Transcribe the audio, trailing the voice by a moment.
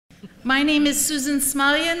My name is Susan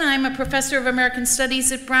Smulyan. I'm a professor of American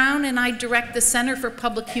Studies at Brown, and I direct the Center for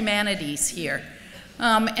Public Humanities here.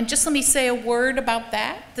 And just let me say a word about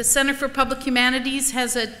that. The Center for Public Humanities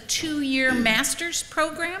has a 2-year master's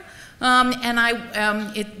program,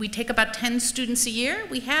 and we take about 10 students a year.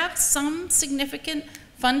 We have some significant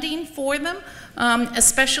funding for them,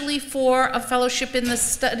 especially for a fellowship in the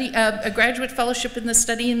study, a graduate fellowship in the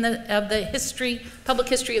study of the public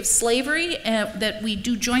history of slavery that we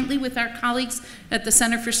do jointly with our colleagues at the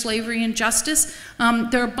Center for Slavery and Justice.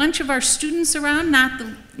 There are a bunch of our students around,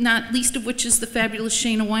 not least of which is the fabulous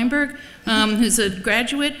Shana Weinberg, who's a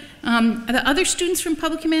graduate. The other students from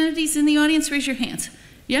Public Humanities in the audience, raise your hands.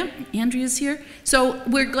 Yeah, Andrea's here. So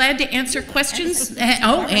we're glad to answer questions.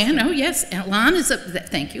 Yes, Alon is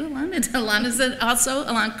thank you, Alon. Alon is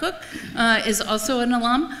Alon Cook is also an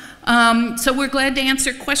alum. So we're glad to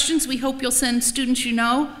answer questions. We hope you'll send students you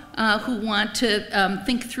know who want to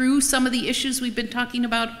think through some of the issues we've been talking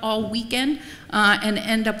about all weekend and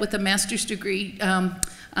end up with a master's degree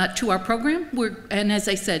to our program. And as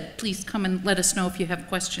I said, please come and let us know if you have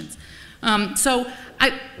questions. So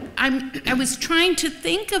I was trying to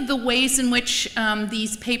think of the ways in which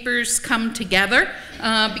these papers come together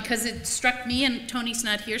because it struck me, and Tony's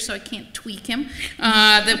not here so I can't tweak him,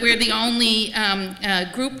 that we're the only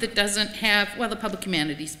group that doesn't have, well, the Public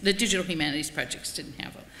Humanities, the Digital Humanities projects didn't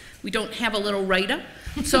have we don't have a little write-up.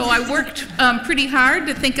 So I worked pretty hard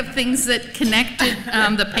to think of things that connected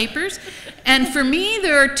the papers. And for me,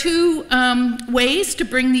 there are 2 ways to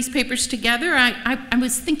bring these papers together. I've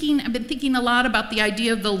been thinking a lot about the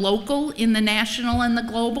idea of the local in the national and the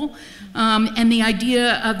global, and the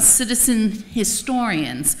idea of citizen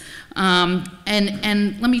historians.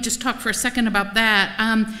 And let me just talk for a second about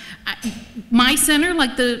that. My center,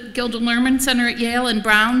 like the Gilda Lehrman Center at Yale and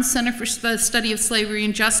Brown Center for the Study of Slavery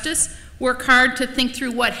and Justice, work hard to think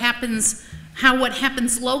through how what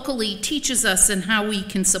happens locally teaches us and how we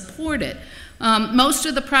can support it. Most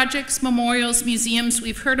of the projects, memorials, museums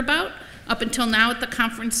we've heard about up until now at the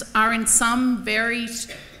conference are in some very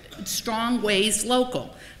strong ways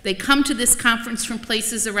local. They come to this conference from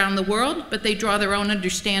places around the world, but they draw their own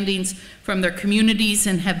understandings from their communities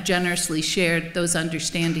and have generously shared those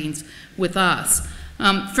understandings with us.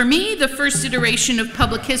 For me, the first iteration of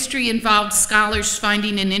public history involved scholars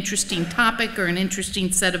finding an interesting topic or an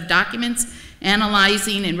interesting set of documents,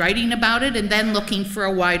 analyzing and writing about it, and then looking for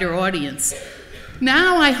a wider audience.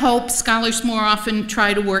 Now I hope scholars more often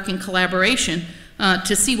try to work in collaboration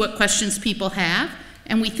to see what questions people have,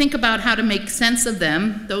 and we think about how to make sense of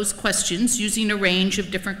them, those questions, using a range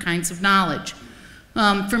of different kinds of knowledge.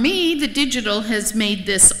 For me, the digital has made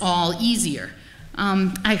this all easier.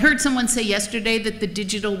 I heard someone say yesterday that the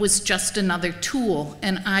digital was just another tool,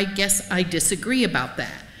 and I guess I disagree about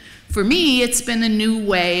that. For me, it's been a new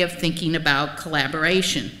way of thinking about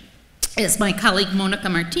collaboration. As my colleague Monica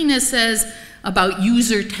Martinez says, about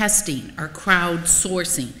user testing or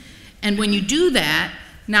crowdsourcing. And when you do that,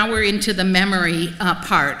 now we're into the memory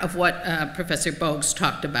part of what Professor Bogues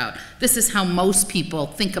talked about. This is how most people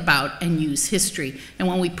think about and use history. And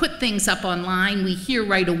when we put things up online, we hear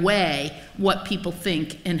right away what people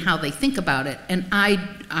think and how they think about it. And I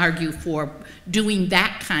argue for doing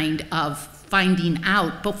that kind of finding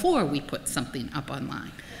out before we put something up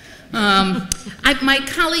online. My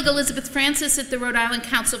colleague Elizabeth Francis at the Rhode Island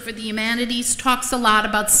Council for the Humanities talks a lot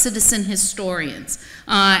about citizen historians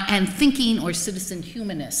and thinking, or citizen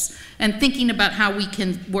humanists, and thinking about how we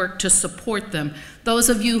can work to support them. Those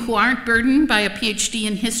of you who aren't burdened by a PhD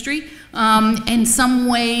in history, in some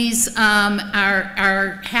ways have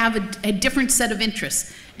a different set of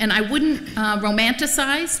interests. And I wouldn't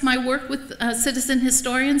romanticize my work with citizen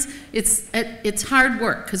historians. It's hard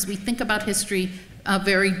work because we think about history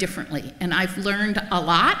very differently. And I've learned a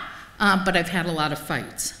lot, but I've had a lot of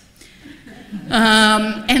fights.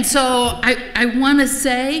 And so I want to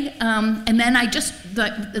say, and then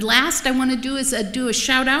the last I want to do is do a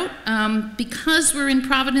shout out. Because we're in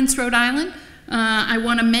Providence, Rhode Island, I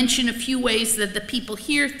want to mention a few ways that the people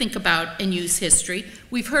here think about and use history.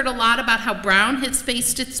 We've heard a lot about how Brown has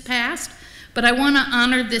faced its past, but I want to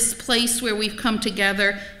honor this place where we've come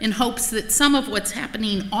together in hopes that some of what's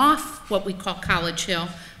happening off what we call College Hill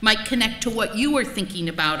might connect to what you are thinking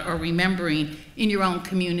about or remembering in your own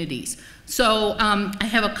communities. So I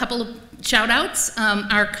have a couple of shout outs.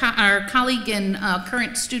 Our colleague and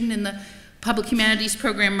current student in the Public Humanities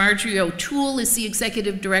Program, Marjorie O'Toole is the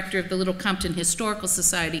Executive Director of the Little Compton Historical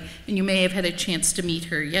Society, and you may have had a chance to meet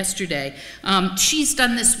her yesterday. She's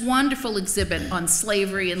done this wonderful exhibit on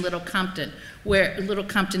slavery in Little Compton, where Little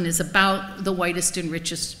Compton is about the whitest and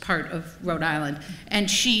richest part of Rhode Island. And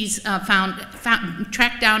she's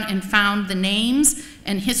tracked down and found the names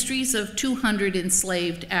and histories of 200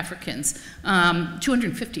 enslaved Africans,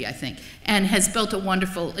 250 I think, and has built a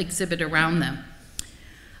wonderful exhibit around them.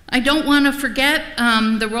 I don't want to forget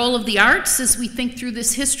the role of the arts as we think through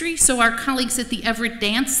this history. So our colleagues at the Everett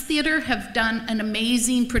Dance Theater have done an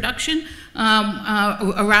amazing production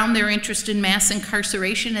around their interest in mass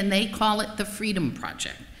incarceration, and they call it the Freedom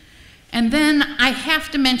Project. And then I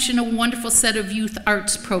have to mention a wonderful set of youth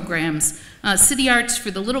arts programs. City Arts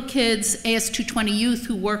for the little kids, AS220 Youth,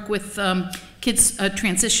 who work with kids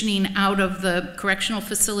transitioning out of the correctional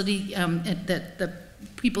facility that the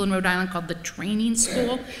people in Rhode Island called the training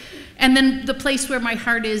school. And then the place where my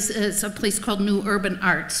heart is a place called New Urban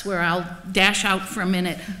Arts, where I'll dash out for a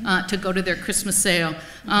minute to go to their Christmas sale.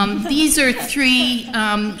 These are three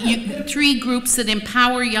groups that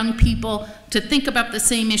empower young people to think about the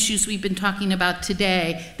same issues we've been talking about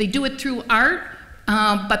today. They do it through art,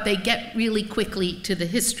 but they get really quickly to the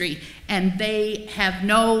history, and they have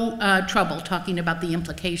no trouble talking about the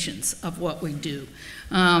implications of what we do.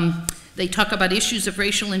 They talk about issues of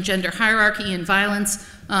racial and gender hierarchy and violence,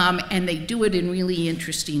 and they do it in really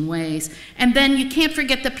interesting ways. And then you can't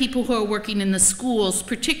forget the people who are working in the schools,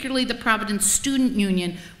 particularly the Providence Student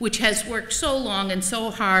Union, which has worked so long and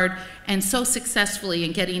so hard and so successfully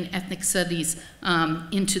in getting ethnic studies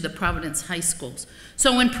into the Providence high schools.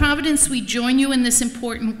 So in Providence, we join you in this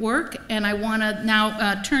important work, and I want to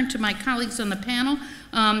now turn to my colleagues on the panel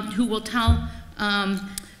who will tell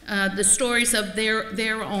the stories of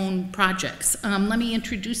their own projects. Let me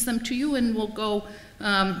introduce them to you, and we'll go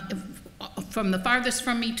from the farthest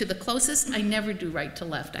from me to the closest. I never do right to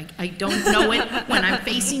left. I don't know it when I'm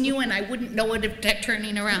facing you, and I wouldn't know it if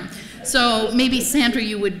turning around. So maybe, Sandra,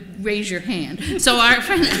 you would raise your hand. So our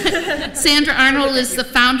friend Sandra Arnold is the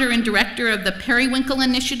founder and director of the Periwinkle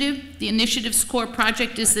Initiative. The initiative's core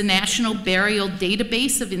project is the National Burial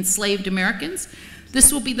Database of Enslaved Americans.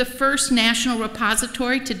 This will be the first national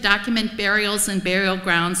repository to document burials and burial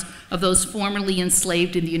grounds of those formerly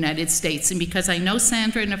enslaved in the United States. And because I know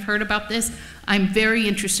Sandra and have heard about this, I'm very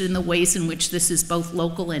interested in the ways in which this is both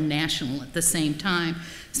local and national at the same time.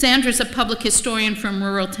 Sandra's a public historian from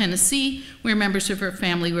rural Tennessee, where members of her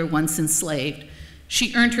family were once enslaved.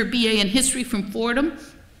 She earned her BA in history from Fordham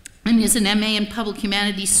and is an MA in public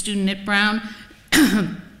humanities student at Brown.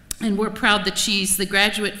 And we're proud that she's the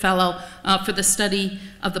graduate fellow for the study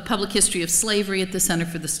of the public history of slavery at the Center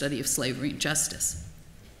for the Study of Slavery and Justice.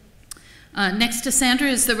 Next to Sandra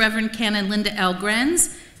is the Reverend Canon Linda L.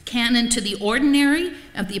 Grenz, Canon to the Ordinary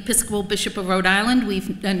of the Episcopal Bishop of Rhode Island.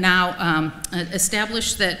 We've now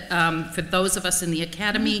established that for those of us in the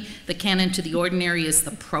Academy, the Canon to the Ordinary is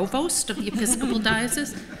the Provost of the Episcopal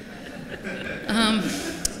Diocese.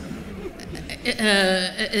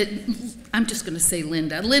 I'm just going to say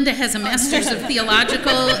Linda. Linda has a Master's of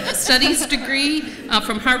Theological Studies degree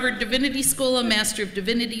from Harvard Divinity School, a Master of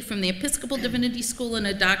Divinity from the Episcopal Divinity School, and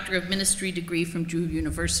a Doctor of Ministry degree from Drew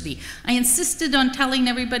University. I insisted on telling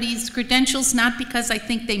everybody's credentials, not because I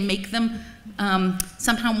think they make them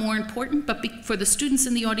somehow more important, but for the students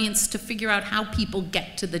in the audience to figure out how people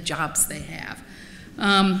get to the jobs they have.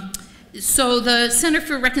 So the Center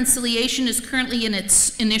for Reconciliation is currently in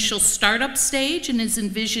its initial startup stage and is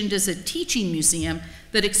envisioned as a teaching museum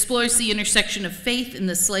that explores the intersection of faith and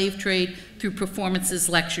the slave trade through performances,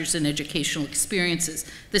 lectures, and educational experiences.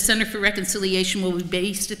 The Center for Reconciliation will be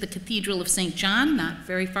based at the Cathedral of St. John, not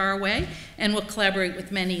very far away, and will collaborate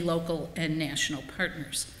with many local and national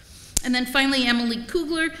partners. And then finally, Emily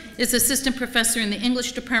Kugler is assistant professor in the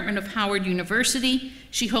English department of Howard University.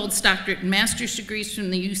 She holds doctorate and master's degrees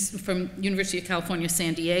from University of California,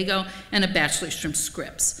 San Diego, and a bachelor's from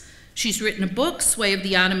Scripps. She's written a book, Sway of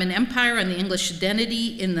the Ottoman Empire on the English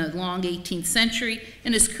Identity in the Long 18th Century,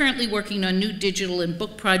 and is currently working on new digital and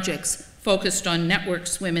book projects focused on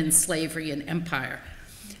networks, women, slavery, and empire.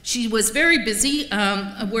 She was very busy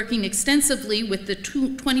working extensively with the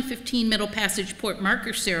 2015 Middle Passage Port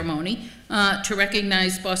Marker Ceremony to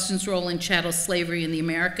recognize Boston's role in chattel slavery in the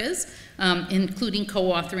Americas, including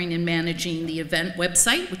co-authoring and managing the event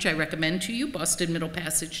website, which I recommend to you,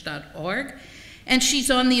 bostonmiddlepassage.org. And she's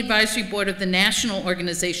on the advisory board of the national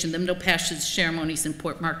organization, the Middle Passage Ceremonies and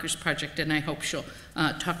Port Markers Project, and I hope she'll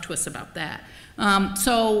talk to us about that.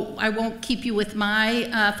 So I won't keep you with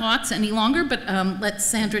my thoughts any longer, but let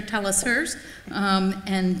Sandra tell us hers,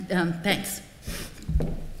 and thanks.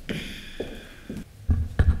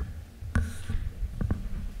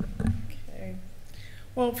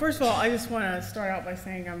 Well, first of all, I just want to start out by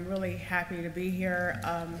saying I'm really happy to be here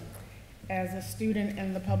as a student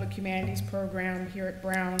in the Public Humanities program here at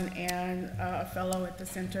Brown and a fellow at the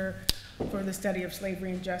Center for the Study of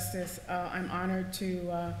Slavery and Justice. I'm honored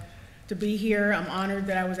to be here. I'm honored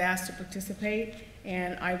that I was asked to participate,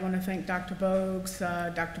 and I want to thank Dr. Bogues,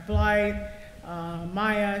 Dr. Blythe,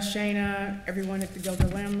 Maya, Shana, everyone at the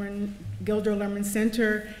Gilder Lerman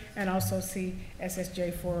Center, and also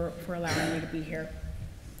CSSJ for allowing me to be here.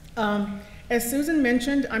 As Susan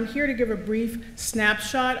mentioned, I'm here to give a brief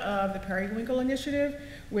snapshot of the Periwinkle Initiative,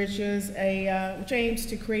 which aims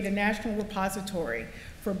to create a national repository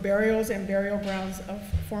for burials and burial grounds of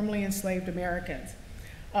formerly enslaved Americans.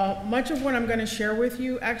 Much of what I'm going to share with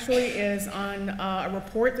you actually is on a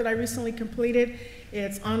report that I recently completed.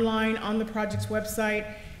 It's online on the project's website,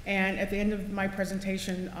 and at the end of my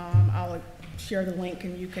presentation, I'll share the link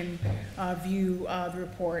and you can view the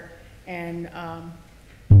report and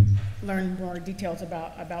learn more details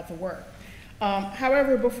about the work.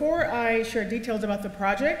 However, before I share details about the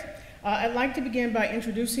project, I'd like to begin by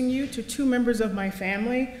introducing you to two members of my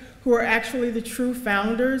family who are actually the true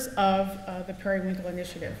founders of the Periwinkle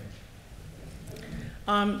Initiative.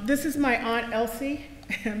 This is my Aunt Elsie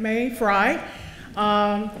Mae Fry.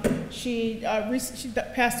 She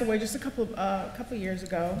passed away just a couple years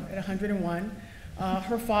ago at 101.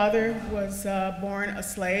 Her father was born a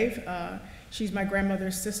slave. She's my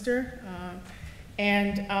grandmother's sister,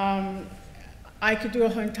 and I could do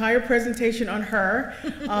an entire presentation on her.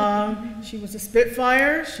 She was a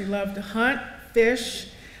Spitfire. She loved to hunt, fish.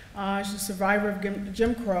 She's a survivor of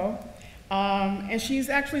Jim Crow, and she's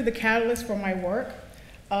actually the catalyst for my work.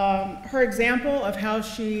 Her example of how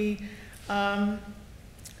she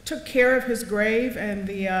took care of his grave and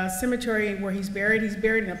the cemetery where he's buried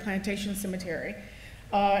in a plantation cemetery,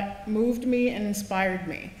 moved me and inspired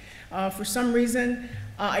me. For some reason,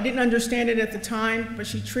 I didn't understand it at the time, but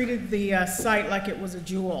she treated the site like it was a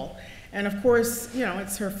jewel. And of course, you know,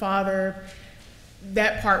 it's her father.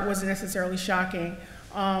 That part wasn't necessarily shocking.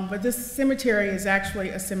 But this cemetery is actually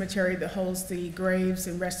a cemetery that holds the graves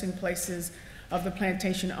and resting places of the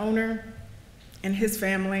plantation owner and his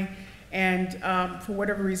family. And for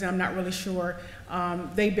whatever reason, I'm not really sure,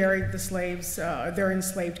 they buried the slaves, their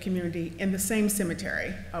enslaved community, in the same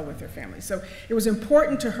cemetery with their family. So it was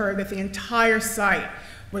important to her that the entire site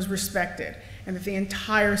was respected and that the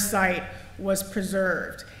entire site was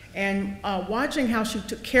preserved. And watching how she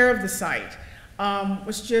took care of the site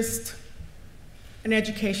was just an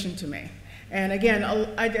education to me. And again,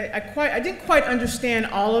 I didn't quite understand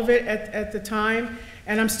all of it at the time,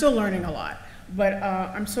 and I'm still learning a lot. But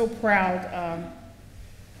I'm so proud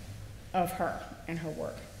of her and her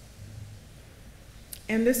work.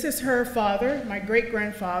 And this is her father, my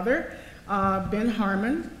great-grandfather, Ben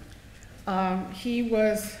Harmon. He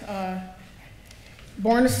was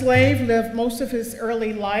born a slave, lived most of his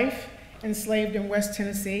early life enslaved in West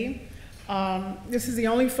Tennessee. This is the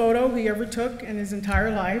only photo he ever took in his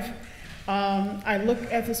entire life. I look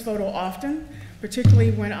at this photo often,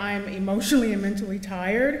 particularly when I'm emotionally and mentally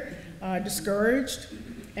tired, discouraged,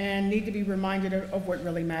 and need to be reminded of what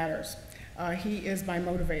really matters. He is my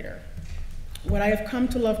motivator. What I have come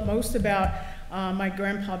to love most about my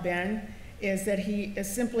grandpa Ben is that he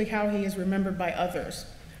is simply how he is remembered by others,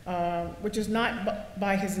 which is not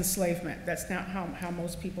by his enslavement. That's not how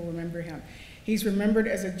most people remember him. He's remembered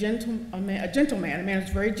as a gentleman, a man who's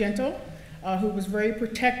very gentle, who was very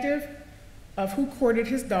protective of who courted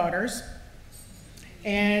his daughters,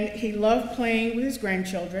 and he loved playing with his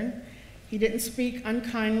grandchildren. He didn't speak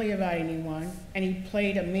unkindly about anyone, and he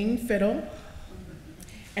played a mean fiddle,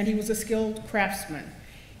 and he was a skilled craftsman.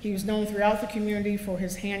 He was known throughout the community for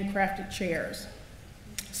his handcrafted chairs.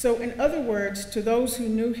 So in other words, to those who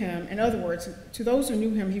knew him,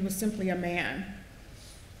 he was simply a man.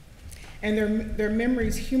 And their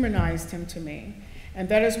memories humanized him to me, and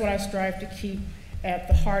that is what I strive to keep at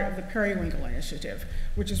the heart of the Periwinkle Initiative,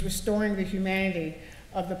 which is restoring the humanity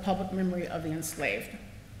of the public memory of the enslaved.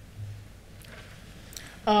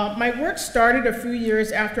 My work started a few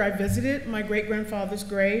years after I visited my great-grandfather's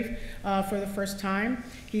grave for the first time.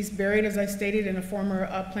 He's buried, as I stated, in a former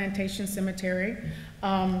plantation cemetery.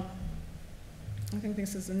 I think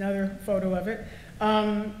this is another photo of it.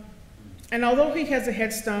 And although he has a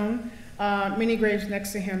headstone, many graves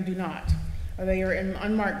next to him do not. They are in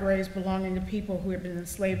unmarked graves belonging to people who had been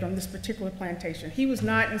enslaved on this particular plantation. He was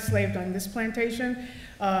not enslaved on this plantation.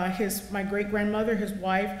 My great-grandmother, his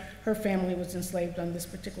wife, her family was enslaved on this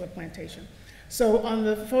particular plantation. So on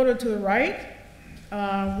the photo to the right,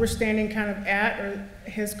 we're standing kind of at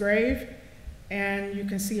his grave, and you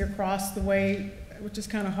can see across the way, which is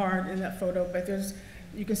kind of hard in that photo, but there's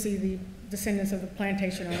you can see the descendants of the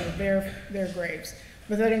plantation owner, their graves.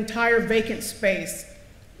 But that entire vacant space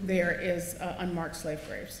there is unmarked slave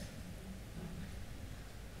graves.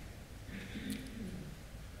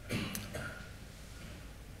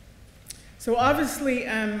 So obviously,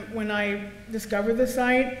 when I discovered the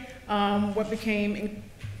site, what became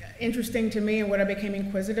interesting to me and what I became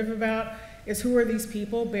inquisitive about is who are these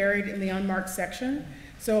people buried in the unmarked section.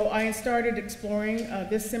 So I started exploring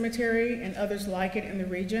this cemetery and others like it in the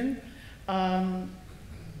region.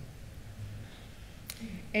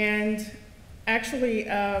 And actually,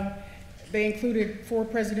 they included 4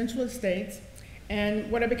 presidential estates. And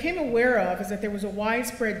what I became aware of is that there was a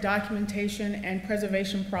widespread documentation and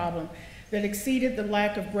preservation problem that exceeded the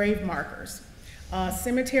lack of grave markers.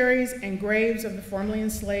 Cemeteries and graves of the formerly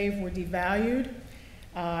enslaved were devalued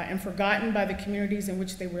and forgotten by the communities in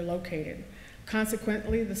which they were located.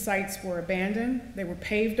 Consequently, the sites were abandoned, they were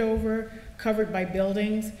paved over, covered by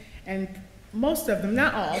buildings, and most of them,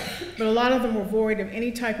 not all, but a lot of them were void of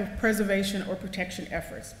any type of preservation or protection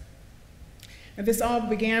efforts. And this all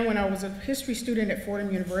began when I was a history student at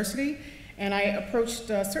Fordham University, and I approached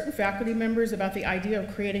certain faculty members about the idea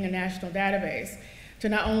of creating a national database to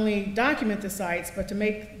not only document the sites, but to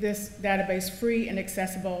make this database free and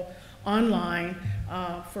accessible online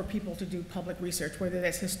for people to do public research, whether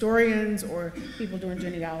that's historians or people doing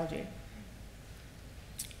genealogy.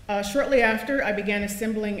 Shortly after, I began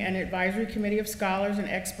assembling an advisory committee of scholars and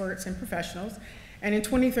experts and professionals, and in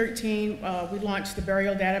 2013, we launched the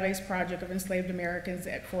Burial Database Project of Enslaved Americans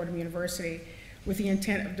at Fordham University, with the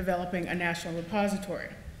intent of developing a national repository.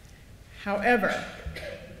 However,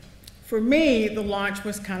 for me, the launch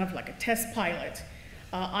was kind of like a test pilot.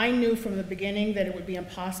 I knew from the beginning that it would be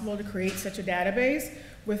impossible to create such a database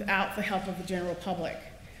without the help of the general public.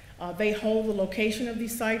 They hold the location of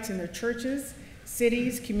these sites in their churches,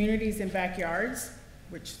 cities, communities, and backyards,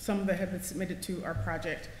 which some that have been submitted to our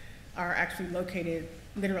project are actually located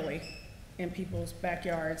literally in people's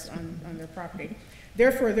backyards on their property.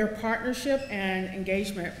 Therefore, their partnership and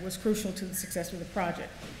engagement was crucial to the success of the project.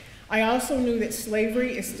 I also knew that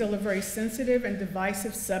slavery is still a very sensitive and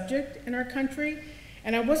divisive subject in our country,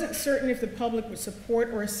 and I wasn't certain if the public would support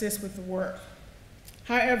or assist with the work.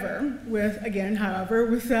 However, with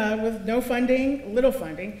no funding, little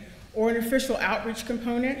funding, or an official outreach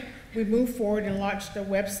component, we moved forward and launched a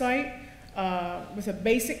website with a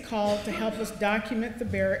basic call to help us document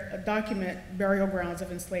burial grounds of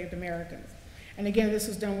enslaved Americans. And again, this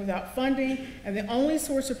was done without funding, and the only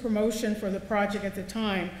source of promotion for the project at the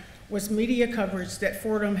time was media coverage that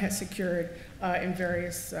Fordham had secured in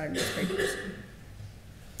various newspapers.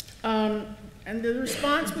 And the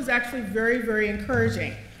response was actually very, very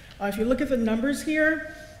encouraging. If you look at the numbers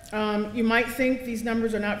here, you might think these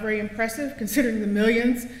numbers are not very impressive considering the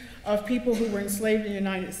millions of people who were enslaved in the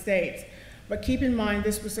United States. But keep in mind,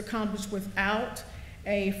 this was accomplished without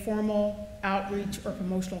a formal outreach or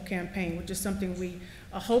promotional campaign, which is something we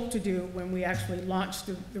hope to do when we actually launch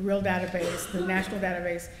the real database, the national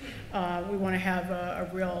database. We want to have a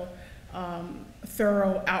real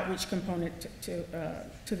thorough outreach component to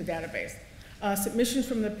the database. Submissions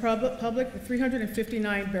from the public, the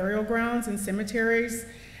 359 burial grounds and cemeteries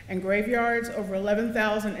and graveyards, over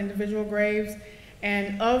 11,000 individual graves,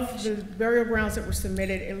 and of the burial grounds that were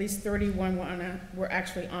submitted, at least 31 were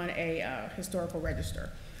actually on a historical register.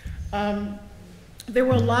 There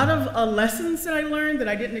were a lot of lessons that I learned that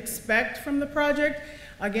I didn't expect from the project.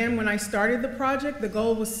 Again, when I started the project, the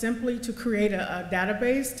goal was simply to create a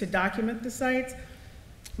database to document the sites.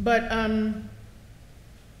 But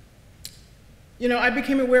you know, I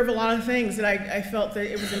became aware of a lot of things that I felt that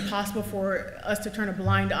it was impossible for us to turn a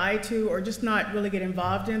blind eye to or just not really get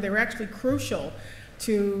involved in. They were actually crucial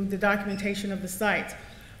to the documentation of the sites.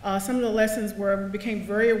 Some of the lessons were we became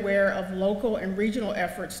very aware of local and regional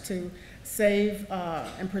efforts to save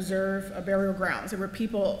and preserve burial grounds. There were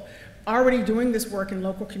people already doing this work in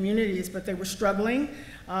local communities, but they were struggling.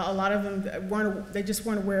 A lot of them they just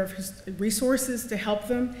weren't aware of resources to help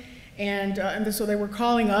them. And so they were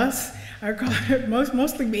calling us,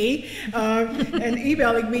 mostly me, and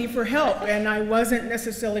emailing me for help. And I wasn't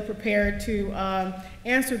necessarily prepared to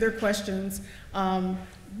answer their questions,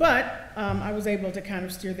 but I was able to kind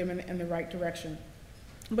of steer them in the right direction.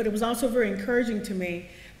 But it was also very encouraging to me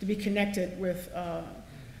to be connected with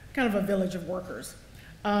kind of a village of workers.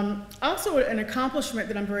 Also an accomplishment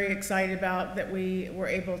that I'm very excited about that we were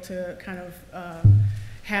able to kind of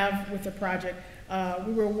have with the project.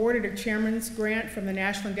 We were awarded a chairman's grant from the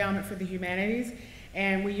National Endowment for the Humanities,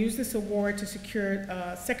 and we used this award to secure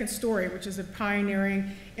Second Story, which is a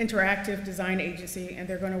pioneering interactive design agency, and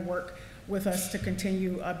they're going to work with us to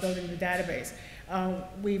continue building the database.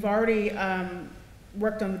 We've already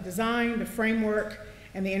worked on the design, the framework,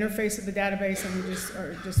 and the interface of the database, and we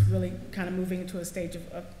are just really kind of moving into a stage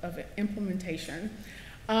of implementation.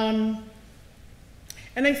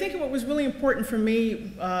 And I think what was really important for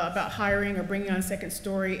me about hiring or bringing on Second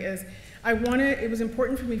Story is it was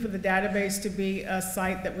important for me for the database to be a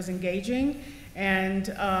site that was engaging and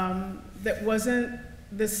that wasn't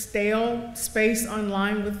this stale space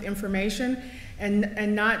online with information,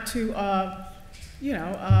 and not to,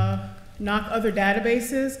 knock other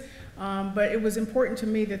databases. But it was important to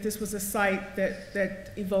me that this was a site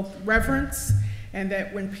that evoked reverence, and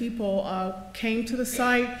that when people came to the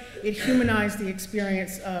site, it humanized the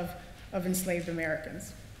experience of enslaved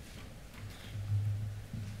Americans.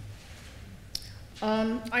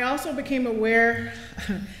 I also became aware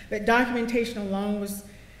that documentation alone was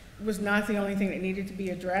not the only thing that needed to be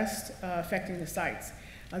addressed affecting the sites.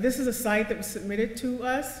 This is a site that was submitted to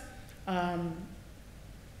us.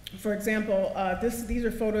 For example, these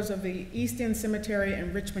are photos of the East End Cemetery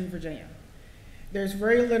in Richmond, Virginia. There's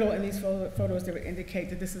very little in these photos that would indicate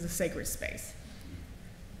that this is a sacred space.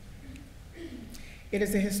 It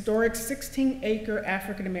is a historic 16-acre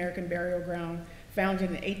African-American burial ground founded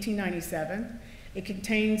in 1897. It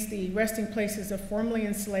contains the resting places of formerly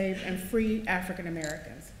enslaved and free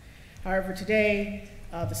African-Americans. However, today,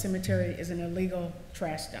 the cemetery is an illegal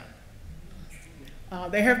trash dump.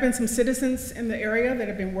 There have been some citizens in the area that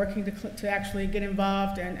have been working to actually get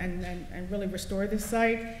involved and really restore this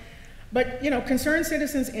site. But concerned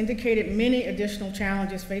citizens indicated many additional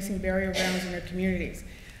challenges facing burial grounds in their communities.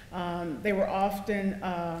 They were often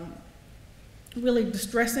really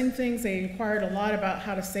distressing things. They inquired a lot about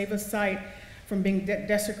how to save a site from being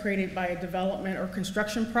desecrated by a development or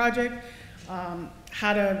construction project,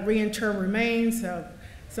 how to reinter remains.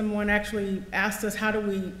 Someone actually asked us, how do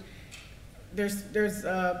we, there's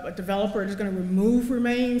a developer that's going to remove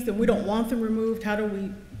remains, that we don't want them removed, how do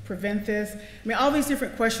we prevent this? I mean, all these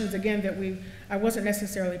different questions, again, that I wasn't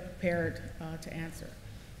necessarily prepared to answer.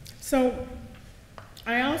 So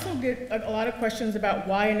I also get a lot of questions about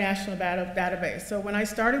why a national database. So when I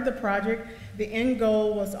started the project, the end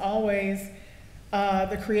goal was always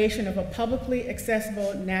the creation of a publicly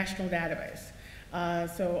accessible national database.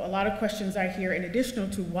 So a lot of questions I hear in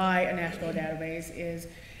addition to why a national database is,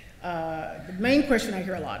 the main question I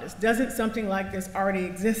hear a lot is, doesn't something like this already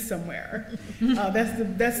exist somewhere?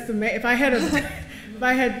 If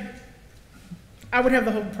I would have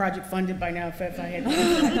the whole project funded by now if I had.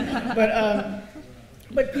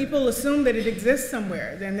 But people assume that it exists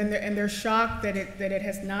somewhere, and they're shocked that it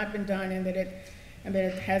has not been done, and that it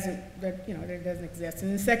doesn't exist.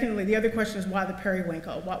 And then secondly, the other question is why the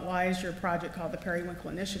Periwinkle? Why is your project called the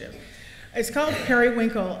Periwinkle Initiative? It's called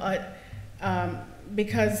Periwinkle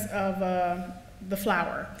because of the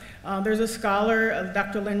flower. There's a scholar,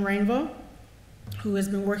 Dr. Lynn Rainville, who has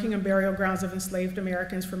been working on burial grounds of enslaved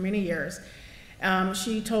Americans for many years.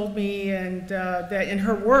 She told me that in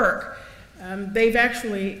her work, they've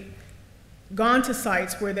actually gone to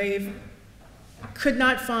sites where they could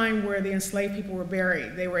not find where the enslaved people were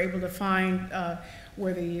buried. They were able to find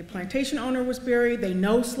where the plantation owner was buried. They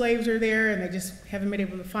know slaves are there, and they just haven't been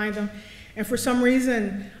able to find them. And for some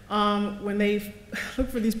reason, when they look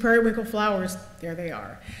for these periwinkle flowers, there they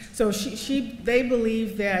are. So they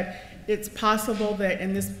believe that it's possible that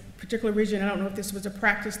in this particular region, I don't know if this was a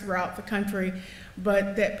practice throughout the country,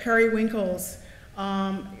 but that periwinkles,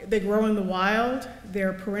 they grow in the wild.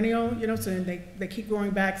 They're perennial, so they keep growing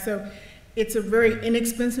back. So it's a very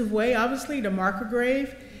inexpensive way, obviously, to mark a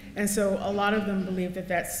grave. And so a lot of them believe that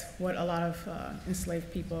that's what a lot of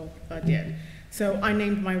enslaved people did. So I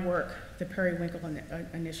named my work the Periwinkle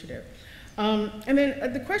Initiative. And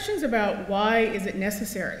then the questions about why is it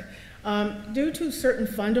necessary? Due to certain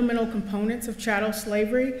fundamental components of chattel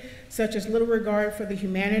slavery, such as little regard for the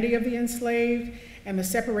humanity of the enslaved and the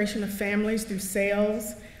separation of families through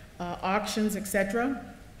sales, auctions, etc.,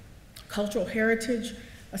 cultural heritage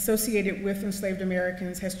associated with enslaved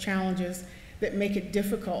Americans has challenges that make it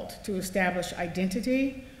difficult to establish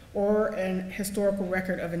identity or an historical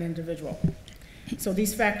record of an individual. So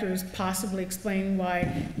these factors possibly explain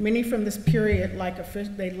why many from this period lack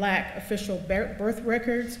official birth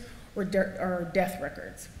records or death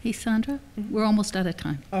records. Hey, Sandra, we're almost out of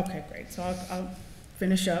time. Okay, great. So I'll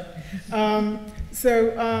finish up.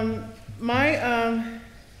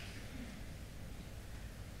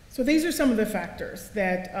 So these are some of the factors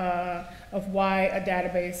that of why a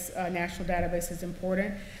database, a national database, is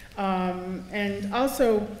important, and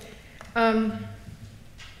also.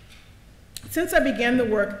 Since I began the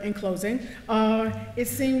work, in closing, it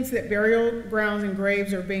seems that burial grounds and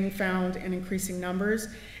graves are being found in increasing numbers,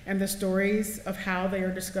 and the stories of how they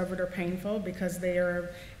are discovered are painful because they are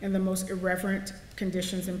in the most irreverent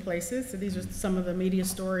conditions and places. So these are some of the media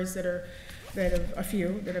stories that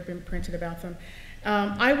have been printed about them.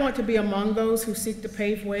 I want to be among those who seek to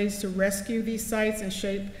pave ways to rescue these sites and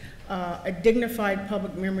shape a dignified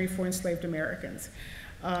public memory for enslaved Americans.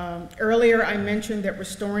 Earlier, I mentioned that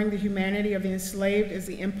restoring the humanity of the enslaved is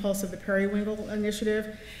the impulse of the Periwinkle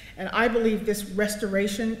initiative, and I believe this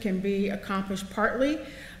restoration can be accomplished partly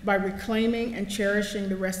by reclaiming and cherishing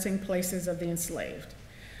the resting places of the enslaved.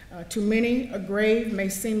 To many, a grave may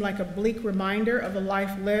seem like a bleak reminder of a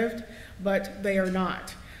life lived, but they are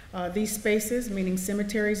not. These spaces, meaning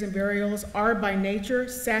cemeteries and burials, are by nature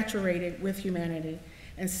saturated with humanity,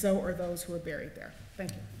 and so are those who are buried there.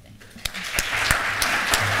 Thank you.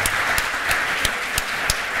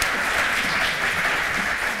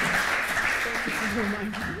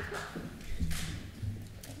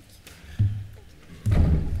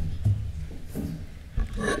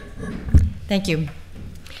 Thank you.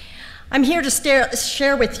 I'm here to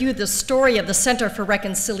share with you the story of the Center for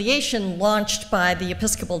Reconciliation launched by the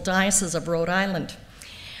Episcopal Diocese of Rhode Island.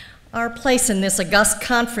 Our place in this august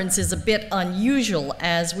conference is a bit unusual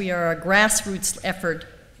as we are a grassroots effort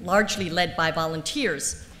largely led by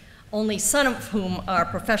volunteers, only some of whom are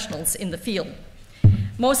professionals in the field.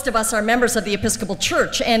 Most of us are members of the Episcopal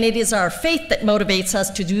Church, and it is our faith that motivates us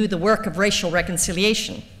to do the work of racial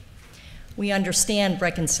reconciliation. We understand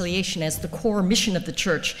reconciliation as the core mission of the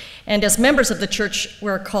church, and as members of the church,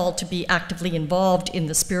 we're called to be actively involved in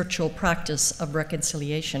the spiritual practice of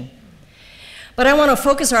reconciliation. But I want to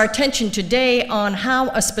focus our attention today on how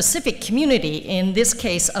a specific community, in this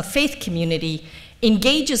case a faith community,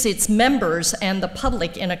 engages its members and the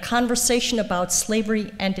public in a conversation about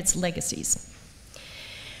slavery and its legacies.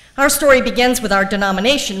 Our story begins with our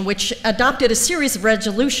denomination, which adopted a series of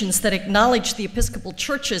resolutions that acknowledge the Episcopal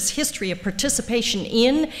Church's history of participation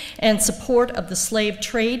in and support of the slave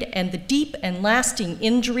trade and the deep and lasting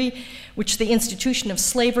injury which the institution of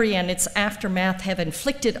slavery and its aftermath have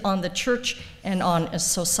inflicted on the church and on a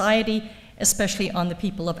society, especially on the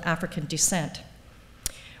people of African descent.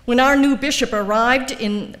 When our new bishop arrived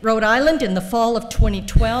in Rhode Island in the fall of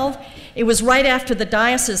 2012, it was right after the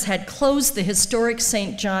diocese had closed the historic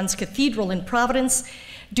St. John's Cathedral in Providence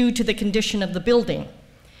due to the condition of the building.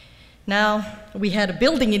 Now, we had a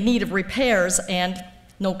building in need of repairs and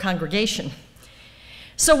no congregation.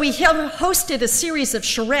 So we hosted a series of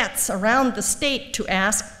charrettes around the state to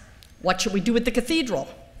ask, what should we do with the cathedral?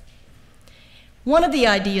 One of the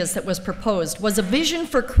ideas that was proposed was a vision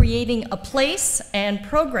for creating a place and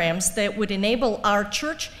programs that would enable our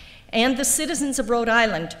church and the citizens of Rhode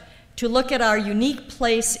Island to look at our unique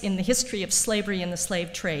place in the history of slavery and the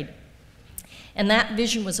slave trade. And that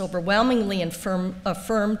vision was overwhelmingly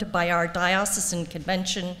affirmed by our diocesan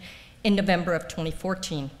convention in November of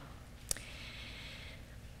 2014.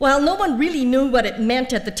 While no one really knew what it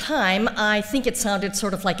meant at the time, I think it sounded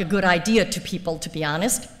sort of like a good idea to people, to be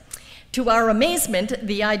honest. To our amazement,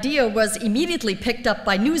 the idea was immediately picked up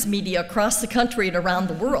by news media across the country and around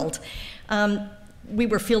the world. We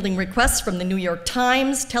were fielding requests from the New York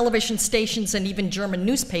Times, television stations, and even German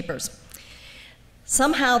newspapers.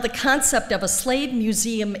 Somehow, the concept of a slave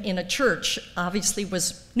museum in a church obviously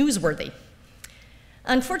was newsworthy.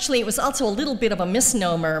 Unfortunately, it was also a little bit of a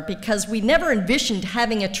misnomer because we never envisioned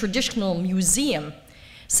having a traditional museum,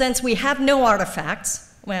 since we have no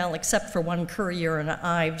artifacts, well, except for one Courier and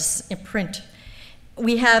Ives imprint.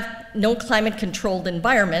 We have no climate-controlled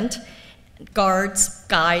environment, guards,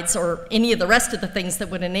 guides, or any of the rest of the things that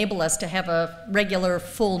would enable us to have a regular,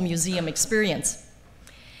 full museum experience.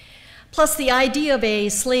 Plus, the idea of a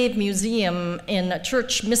slave museum in a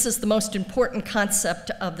church misses the most important concept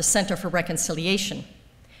of the Center for Reconciliation,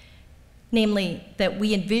 namely that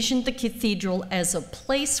we envisioned the cathedral as a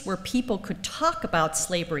place where people could talk about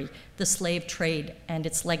slavery, the slave trade, and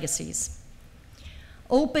its legacies.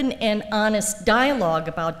 Open and honest dialogue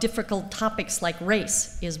about difficult topics like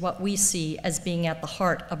race is what we see as being at the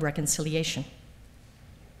heart of reconciliation.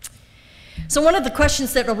 So one of the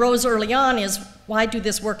questions that arose early on is, why do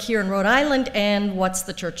this work here in Rhode Island, and what's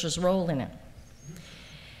the church's role in it?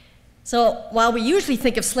 So while we usually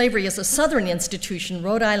think of slavery as a southern institution,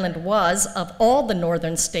 Rhode Island was, of all the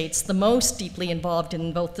northern states, the most deeply involved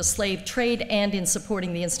in both the slave trade and in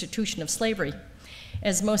supporting the institution of slavery.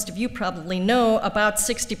 As most of you probably know, about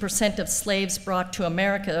 60% of slaves brought to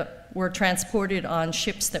America were transported on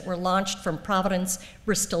ships that were launched from Providence,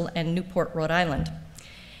 Bristol, and Newport, Rhode Island.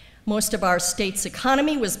 Most of our state's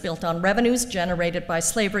economy was built on revenues generated by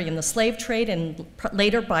slavery in the slave trade and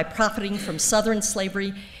later by profiting from Southern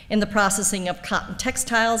slavery in the processing of cotton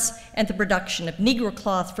textiles and the production of Negro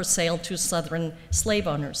cloth for sale to Southern slave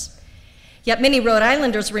owners. Yet many Rhode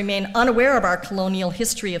Islanders remain unaware of our colonial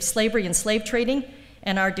history of slavery and slave trading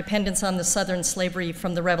and our dependence on the Southern slavery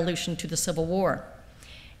from the Revolution to the Civil War.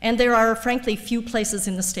 And there are, frankly, few places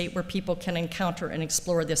in the state where people can encounter and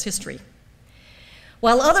explore this history.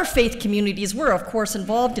 While other faith communities were, of course,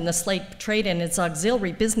 involved in the slave trade and its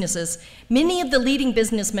auxiliary businesses, many of the leading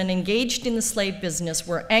businessmen engaged in the slave business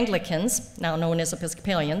were Anglicans, now known as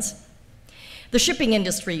Episcopalians. The shipping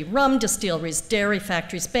industry, rum distilleries, dairy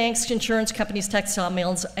factories, banks, insurance companies, textile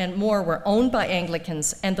mills, and more were owned by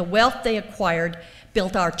Anglicans, and the wealth they acquired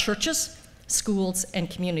built our churches, schools, and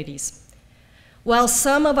communities. While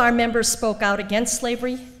some of our members spoke out against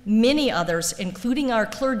slavery, many others, including our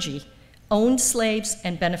clergy, owned slaves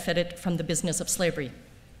and benefited from the business of slavery.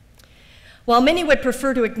 While many would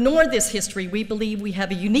prefer to ignore this history, we believe we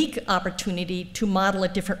have a unique opportunity to model a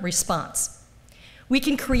different response. We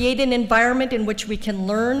can create an environment in which we can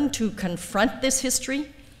learn to confront this history,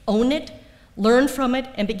 own it, learn from it,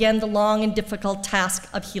 and begin the long and difficult task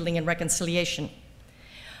of healing and reconciliation.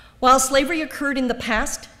 While slavery occurred in the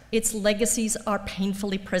past, its legacies are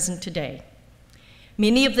painfully present today.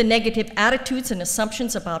 Many of the negative attitudes and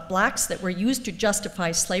assumptions about blacks that were used to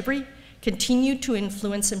justify slavery continue to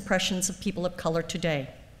influence impressions of people of color today.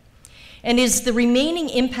 And it is the remaining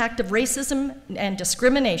impact of racism and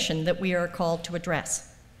discrimination that we are called to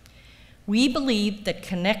address. We believe that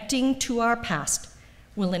connecting to our past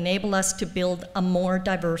will enable us to build a more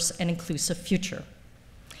diverse and inclusive future.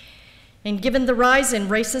 And given the rise in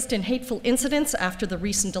racist and hateful incidents after the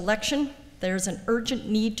recent election, there's an urgent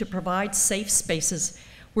need to provide safe spaces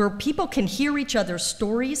where people can hear each other's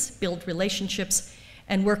stories, build relationships,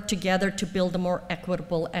 and work together to build a more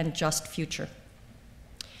equitable and just future.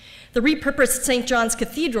 The repurposed St. John's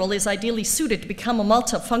Cathedral is ideally suited to become a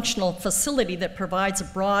multifunctional facility that provides a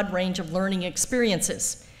broad range of learning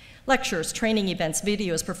experiences: lectures, training events,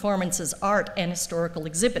 videos, performances, art, and historical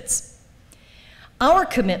exhibits. Our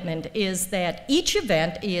commitment is that each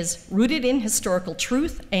event is rooted in historical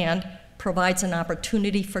truth and provides an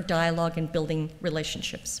opportunity for dialogue and building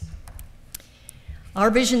relationships.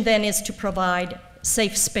 Our vision then is to provide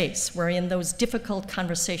safe space wherein those difficult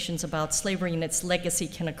conversations about slavery and its legacy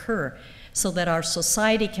can occur so that our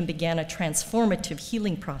society can begin a transformative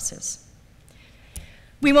healing process.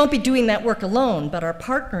 We won't be doing that work alone, but are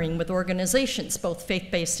partnering with organizations, both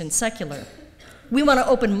faith-based and secular. We want to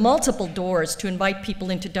open multiple doors to invite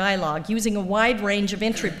people into dialogue using a wide range of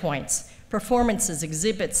entry points: performances,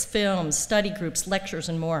 exhibits, films, study groups, lectures,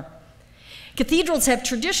 and more. Cathedrals have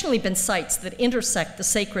traditionally been sites that intersect the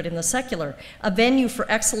sacred and the secular, a venue for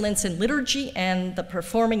excellence in liturgy and the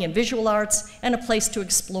performing and visual arts, and a place to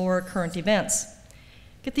explore current events.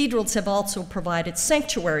 Cathedrals have also provided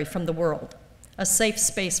sanctuary from the world, a safe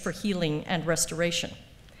space for healing and restoration.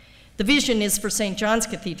 The vision is for St. John's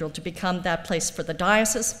Cathedral to become that place for the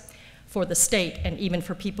diocese, for the state, and even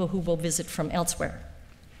for people who will visit from elsewhere.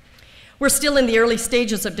 We're still in the early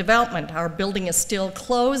stages of development. Our building is still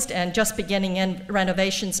closed and just beginning in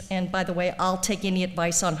renovations. And by the way, I'll take any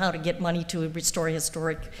advice on how to get money to restore a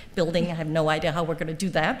historic building. I have no idea how we're going to do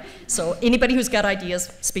that. So anybody who's got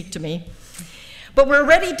ideas, speak to me. But we're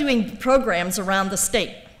already doing programs around the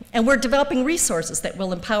state, and we're developing resources that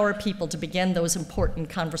will empower people to begin those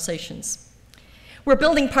important conversations. We're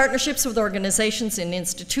building partnerships with organizations and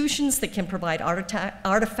institutions that can provide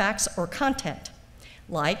artifacts or content,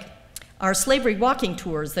 like our slavery walking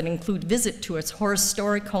tours that include visit to its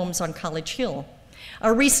historic homes on College Hill,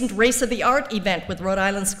 our recent Race of the Art event with Rhode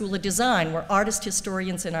Island School of Design, where artist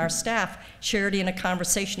historians and our staff shared in a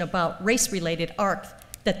conversation about race-related art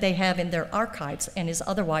that they have in their archives and is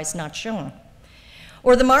otherwise not shown.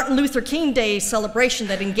 Or the Martin Luther King Day celebration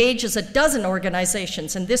that engages a dozen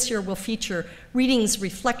organizations, and this year will feature readings,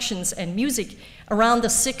 reflections, and music around the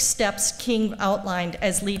 6 steps King outlined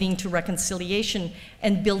as leading to reconciliation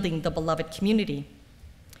and building the beloved community.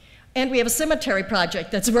 And we have a cemetery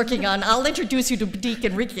project that's working on. I'll introduce you to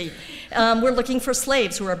Deacon Ricky. We're looking for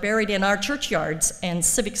slaves who are buried in our churchyards and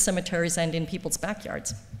civic cemeteries and in people's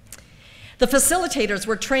backyards. The facilitators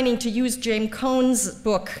were training to use James Cone's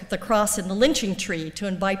book, The Cross and the Lynching Tree, to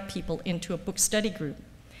invite people into a book study group.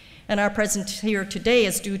 And our presence here today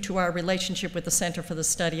is due to our relationship with the Center for the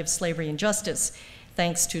Study of Slavery and Justice,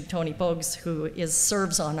 thanks to Tony Bogues, who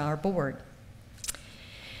serves on our board.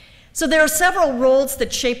 So there are several roles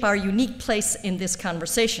that shape our unique place in this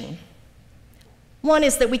conversation. One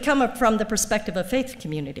is that we come up from the perspective of faith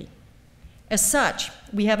community. As such,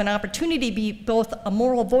 we have an opportunity to be both a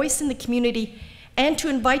moral voice in the community and to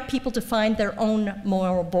invite people to find their own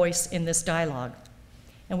moral voice in this dialogue.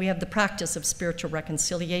 And we have the practice of spiritual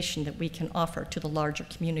reconciliation that we can offer to the larger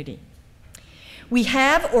community. We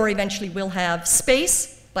have, or eventually will have,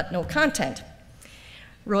 space, but no content.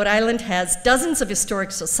 Rhode Island has dozens of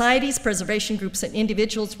historic societies, preservation groups, and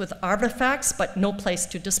individuals with artifacts, but no place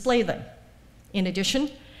to display them. In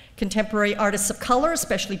addition, contemporary artists of color,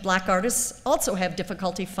 especially Black artists, also have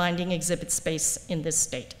difficulty finding exhibit space in this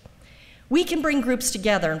state. We can bring groups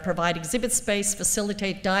together and provide exhibit space,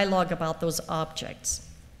 facilitate dialogue about those objects.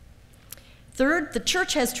 Third, the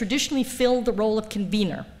church has traditionally filled the role of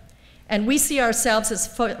convener, and we see ourselves as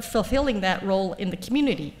fulfilling that role in the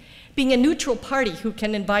community, being a neutral party who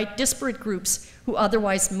can invite disparate groups who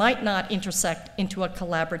otherwise might not intersect into a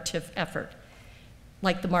collaborative effort,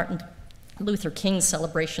 like the Martin Luther King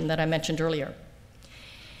celebration that I mentioned earlier.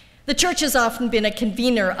 The church has often been a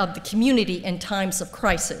convener of the community in times of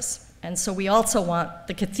crisis, and so we also want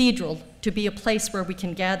the cathedral to be a place where we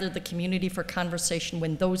can gather the community for conversation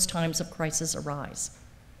when those times of crisis arise.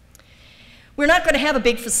 We're not going to have a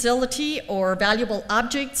big facility or valuable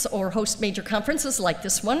objects or host major conferences like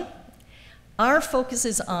this one. Our focus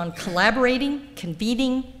is on collaborating,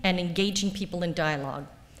 convening, and engaging people in dialogue.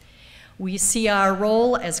 We see our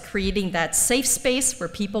role as creating that safe space where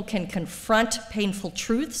people can confront painful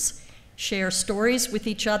truths, share stories with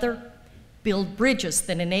each other, build bridges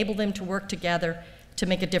that enable them to work together to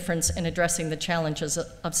make a difference in addressing the challenges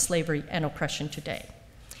of slavery and oppression today.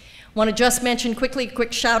 I want to just mention quickly a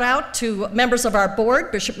quick shout out to members of our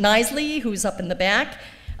board, Bishop Nisley, who's up in the back,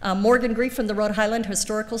 Morgan Grief from the Rhode Island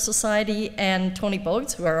Historical Society, and Tony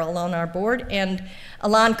Bogues, who are all on our board, and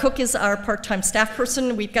Alon Cook is our part-time staff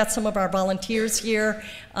person. We've got some of our volunteers here,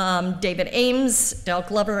 David Ames, Del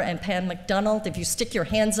Glover, and Pam McDonald. If you stick your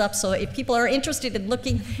hands up, so if people are interested in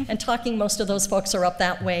looking and talking, most of those folks are up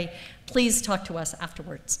that way. Please talk to us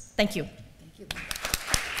afterwards. Thank you. Thank you.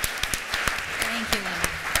 Thank you, Lynn.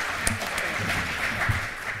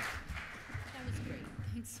 That was great.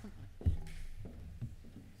 Thanks so much.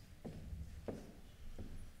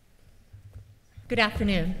 Good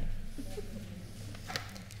afternoon.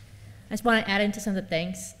 I just want to add into some of the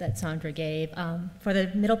thanks that Sandra gave. For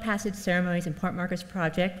the Middle Passage Ceremonies and Port Markers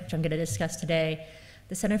project, which I'm going to discuss today,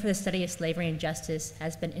 the Center for the Study of Slavery and Justice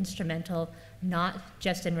has been instrumental not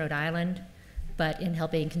just in Rhode Island, but in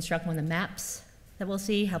helping construct one of the maps that we'll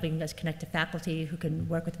see, helping us connect to faculty who can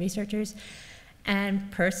work with researchers.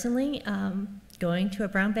 And personally, going to a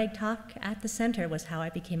brown bag talk at the center was how I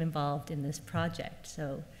became involved in this project.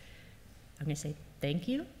 So I'm going to say thank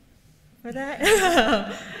you for that.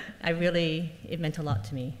 It meant a lot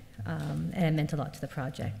to me, and it meant a lot to the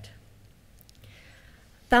project.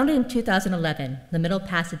 Founded in 2011, the Middle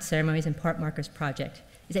Passage Ceremonies and Port Markers Project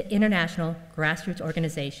is an international grassroots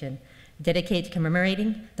organization dedicated to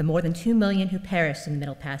commemorating the more than 2 million who perished in the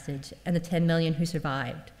Middle Passage and the 10 million who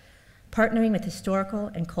survived, partnering with historical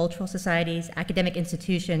and cultural societies, academic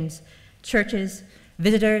institutions, churches,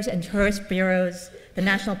 visitors and tourist bureaus, the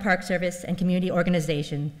National Park Service, and community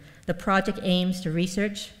organizations. The project aims to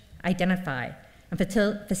research, identify, and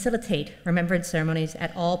facilitate remembrance ceremonies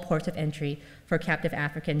at all ports of entry for captive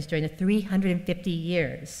Africans during the 350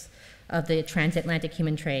 years of the transatlantic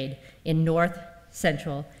human trade in North,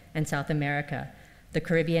 Central, and South America, the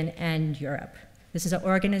Caribbean, and Europe. This is an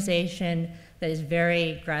organization that is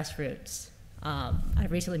very grassroots. I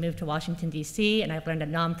recently moved to Washington, D.C., and I've learned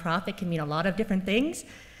that nonprofit can mean a lot of different things.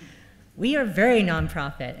 We are very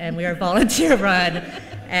nonprofit, and we are volunteer run,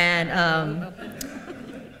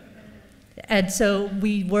 and so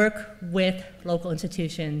we work with local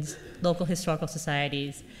institutions, local historical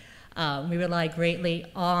societies. We rely greatly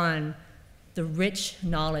on the rich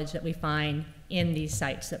knowledge that we find in these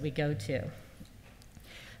sites that we go to.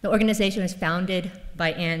 The organization was founded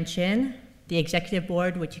by Ann Chin. The executive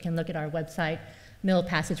board, which you can look at our website,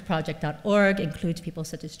 middlepassageproject.org, includes people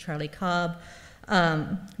such as Charlie Cobb.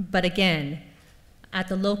 But again, at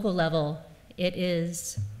the local level, it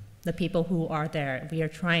is the people who are there. We are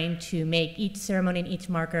trying to make each ceremony and each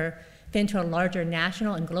marker fit into a larger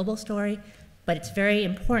national and global story, but it's very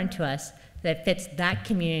important to us that it fits that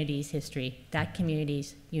community's history, that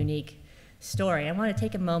community's unique story. I want to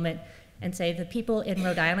take a moment and say the people in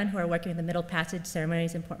Rhode Island who are working with the Middle Passage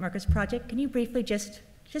Ceremonies and Port Markers Project, can you briefly just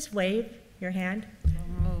wave your hand?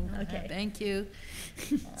 Oh, okay. Thank you.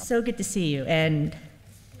 So good to see you, and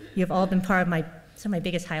you've all been part of some of my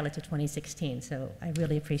biggest highlights of 2016, so I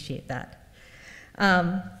really appreciate that.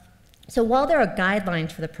 So while there are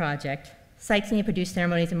guidelines for the project, sites need to produce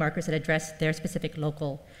ceremonies and markers that address their specific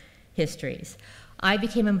local histories. I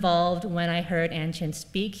became involved when I heard Ann Chin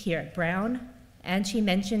speak here at Brown, and she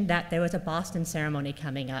mentioned that there was a Boston ceremony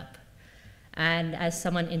coming up. And as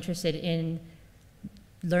someone interested in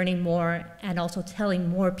learning more and also telling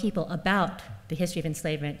more people about the history of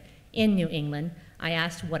enslavement in New England, I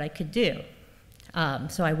asked what I could do.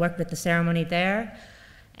 So I worked with the ceremony there,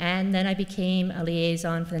 and then I became a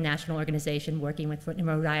liaison for the national organization working with in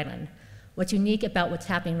Rhode Island. What's unique about what's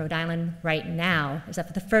happening in Rhode Island right now is that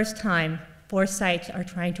for the first time, 4 sites are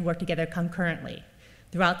trying to work together concurrently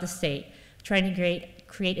throughout the state, trying to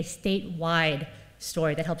create a statewide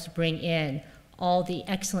story that helps bring in all the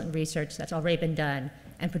excellent research that's already been done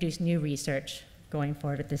and produce new research going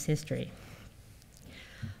forward with this history.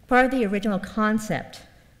 Part of the original concept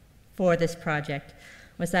for this project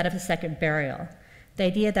was that of a second burial. The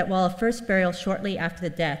idea that while a first burial shortly after the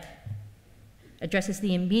death addresses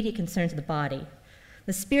the immediate concerns of the body,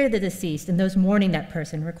 the spirit of the deceased and those mourning that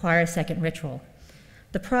person require a second ritual.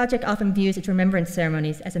 The project often views its remembrance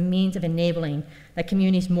ceremonies as a means of enabling that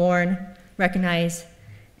communities mourn, recognize,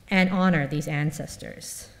 and honor these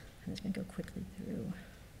ancestors. I'm just going to go quickly through.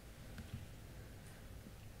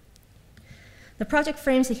 The project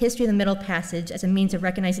frames the history of the Middle Passage as a means of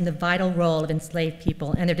recognizing the vital role of enslaved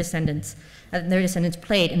people and their descendants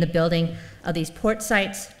played in the building of these port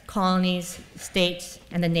sites, colonies, states,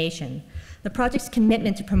 and the nation. The project's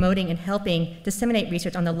commitment to promoting and helping disseminate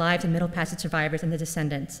research on the lives of Middle Passage survivors and their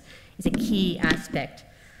descendants is a key aspect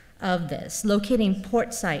of this. Locating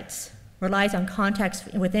port sites relies on contacts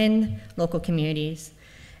within local communities,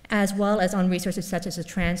 as well as on resources such as the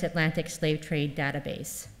Transatlantic Slave Trade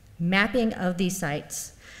Database. Mapping of these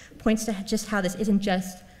sites points to just how this isn't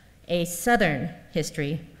just a Southern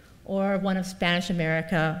history or one of Spanish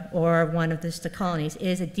America or one of the colonies. It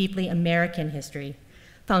is a deeply American history,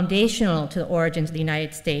 foundational to the origins of the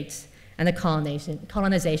United States and the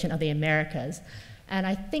colonization of the Americas. And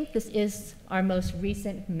I think this is our most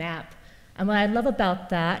recent map. And what I love about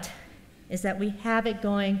that is that we have it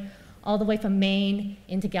going all the way from Maine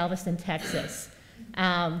into Galveston, Texas.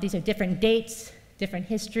 These are different dates, different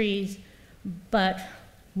histories, but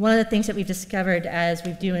one of the things that we've discovered as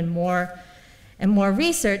we're doing more and more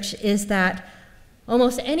research is that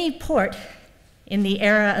almost any port in the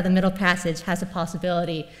era of the Middle Passage has a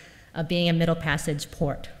possibility of being a Middle Passage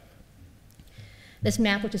port. This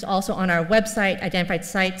map, which is also on our website, identified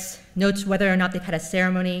sites, notes whether or not they've had a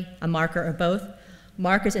ceremony, a marker, or both.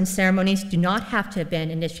 Markers and ceremonies do not have to have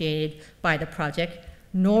been initiated by the project,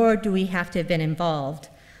 nor do we have to have been involved.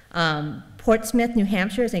 Portsmouth, New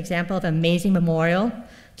Hampshire is an example of an amazing memorial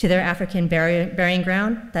to their African burying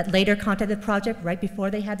ground that later contacted the project right before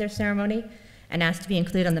they had their ceremony and asked to be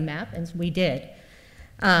included on the map, and we did.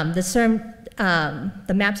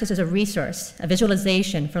 The map serves as a resource, a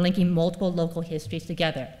visualization for linking multiple local histories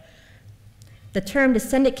together. The term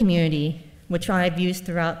descendant community, which I've used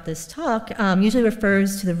throughout this talk, usually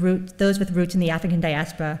refers to those with roots in the African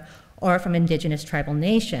diaspora or from indigenous tribal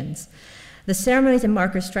nations. The ceremonies and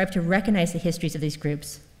markers strive to recognize the histories of these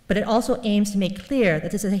groups, but it also aims to make clear that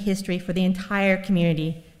this is a history for the entire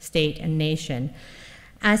community, state, and nation.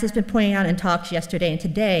 As has been pointed out in talks yesterday and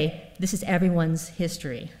today, this is everyone's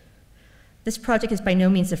history. This project is by no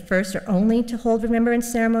means the first or only to hold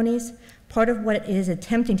remembrance ceremonies. Part of what it is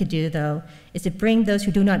attempting to do, though, is to bring those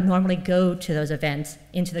who do not normally go to those events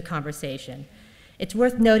into the conversation. It's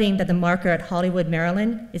worth noting that the marker at Hollywood,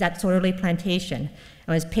 Maryland is at Sorley Plantation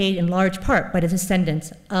and was paid in large part by the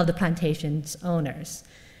descendants of the plantation's owners.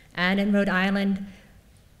 And in Rhode Island,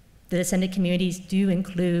 the descendant communities do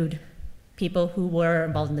include people who were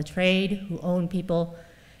involved in the trade, who own people.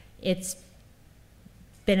 It's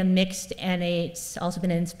been a mixed, and it's also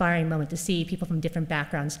been an inspiring moment to see people from different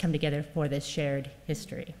backgrounds come together for this shared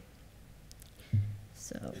history.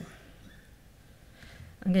 So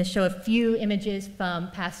I'm going to show a few images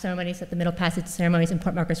from past ceremonies that the Middle Passage Ceremonies and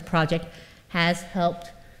Port Markers Project has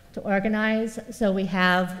helped to organize. So we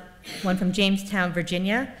have one from Jamestown,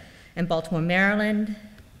 Virginia, and Baltimore, Maryland,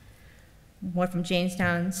 more from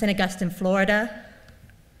Jamestown, St. Augustine, Florida.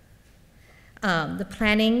 The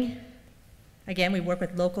planning, again, we work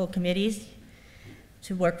with local committees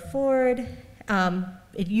to work forward.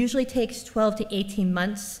 It usually takes 12 to 18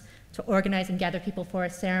 months to organize and gather people for a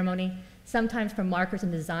ceremony, sometimes for markers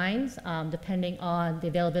and designs, depending on the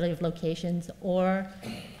availability of locations or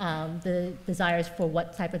the desires for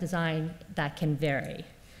what type of design that can vary.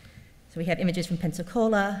 So we have images from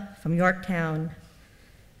Pensacola, from Yorktown,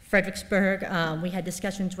 Fredericksburg. We had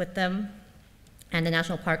discussions with them, and the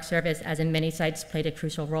National Park Service, as in many sites, played a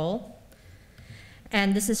crucial role.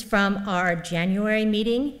 And this is from our January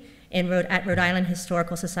meeting at Rhode Island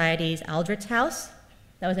Historical Society's Aldrich House.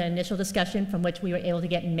 That was an initial discussion from which we were able to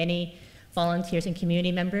get many volunteers and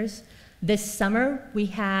community members. This summer, we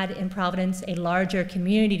had in Providence a larger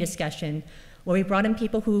community discussion where we brought in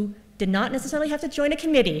people who did not necessarily have to join a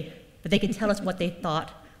committee, but they could tell us what they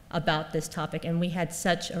thought about this topic. And we had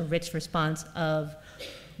such a rich response of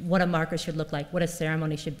what a marker should look like, what a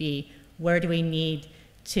ceremony should be, where do we need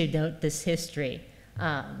to note this history.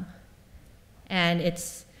 And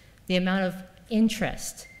it's the amount of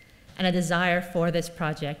interest and a desire for this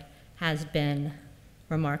project has been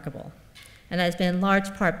remarkable. And that has been in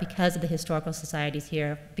large part because of the historical societies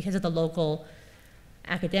here, because of the local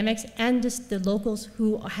academics and just the locals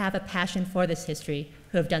who have a passion for this history,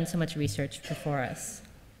 who have done so much research before us.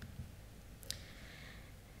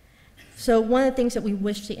 So one of the things that we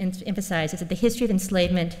wish to emphasize is that the history of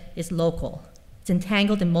enslavement is local. It's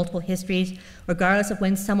entangled in multiple histories. Regardless of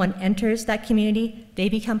when someone enters that community, they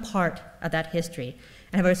become part of that history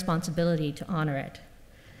and have a responsibility to honor it.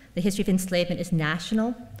 The history of enslavement is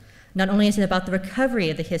national. Not only is it about the recovery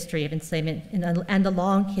of the history of enslavement and the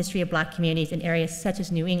long history of Black communities in areas such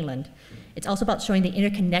as New England, it's also about showing the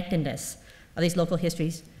interconnectedness of these local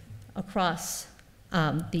histories across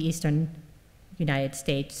the eastern United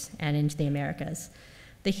States and into the Americas.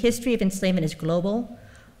 The history of enslavement is global.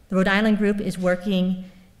 The Rhode Island group is working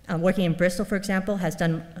in Bristol, for example, has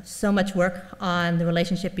done so much work on the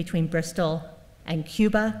relationship between Bristol and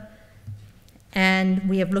Cuba. And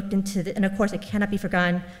we have looked into, and of course it cannot be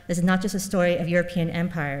forgotten, this is not just a story of European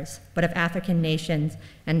empires, but of African nations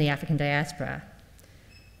and the African diaspora.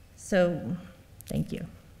 So, thank you.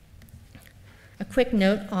 A quick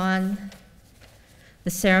note on the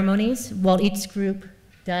ceremonies. While each group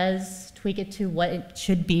does tweak it to what it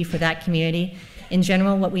should be for that community, in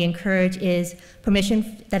general, what we encourage is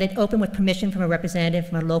permission, that it open with permission from a representative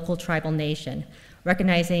from a local tribal nation,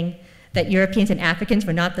 recognizing that Europeans and Africans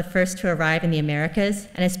were not the first to arrive in the Americas,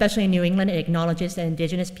 and especially in New England, it acknowledges that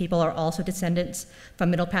indigenous people are also descendants from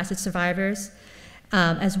Middle Passage survivors,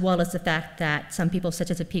 as well as the fact that some people,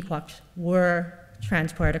 such as the Pequots, were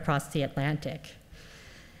transported across the Atlantic.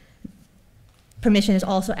 Permission is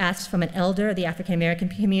also asked from an elder of the African American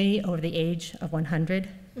community over the age of 100.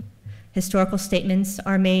 Historical statements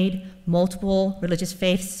are made, multiple religious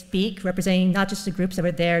faiths speak, representing not just the groups that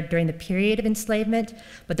were there during the period of enslavement,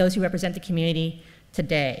 but those who represent the community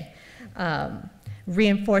today.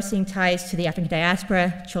 Reinforcing ties to the African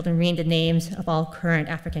diaspora, children read the names of all current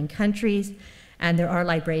African countries, and there are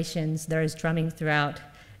libations, there is drumming throughout,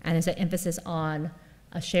 and there's an emphasis on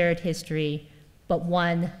a shared history, but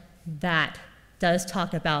one that does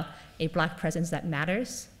talk about a Black presence that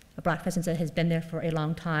matters, a Black presence that has been there for a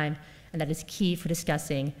long time, and that is key for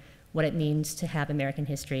discussing what it means to have American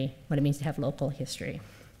history, what it means to have local history.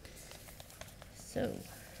 So,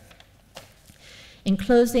 in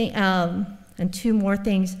closing, and two more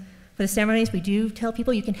things. For the ceremonies, we do tell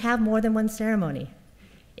people you can have more than one ceremony.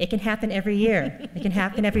 It can happen every year. It can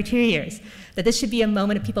happen every 2 years. That this should be a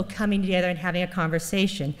moment of people coming together and having a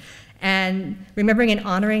conversation. And remembering and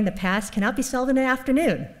honoring the past cannot be solved in an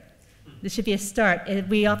afternoon. This should be a start.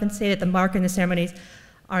 We often say that the marker in the ceremonies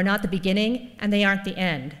are not the beginning and they aren't the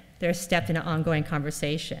end. They're a step in an ongoing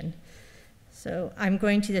conversation. So I'm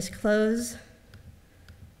going to just close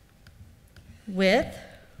with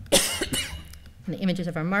the images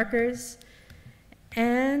of our markers.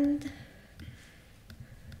 And,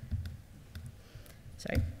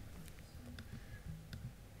 sorry.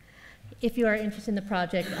 If you are interested in the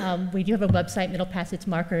project, we do have a website, Middle Passage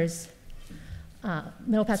Markers.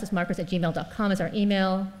 middlepassagemarkers@gmail.com is our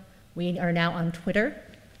email. We are now on Twitter.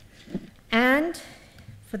 And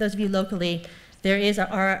for those of you locally, there is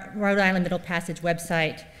our Rhode Island Middle Passage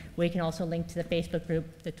website, where you can also link to the Facebook group,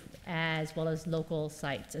 as well as local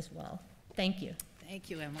sites as well. Thank you. Thank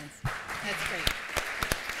you, Emily. That's great.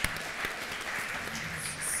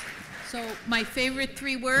 So my favorite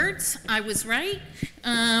 3 words, I was right.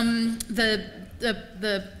 The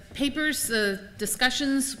papers, the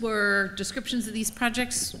discussions were descriptions of these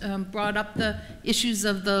projects, brought up the issues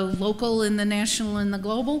of the local and the national and the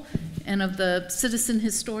global, and of the citizen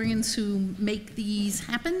historians who make these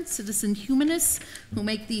happen, citizen humanists who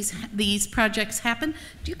make these projects happen.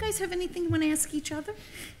 Do you guys have anything you want to ask each other?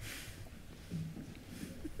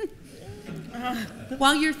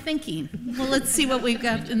 While you're thinking, well, let's see what we've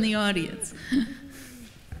got in the audience.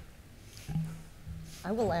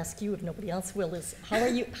 I will ask you, if nobody else will, is how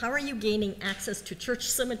are you gaining access to church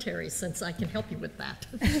cemeteries, since I can help you with that,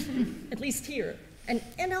 at least here and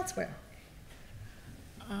elsewhere?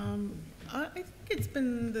 I think it's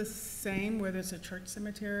been the same, whether it's a church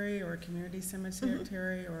cemetery or a community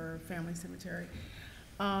cemetery or a family cemetery.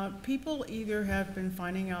 People either have been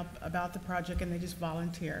finding out about the project and they just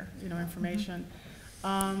volunteer, information.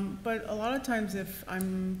 But a lot of times if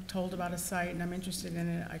I'm told about a site and I'm interested in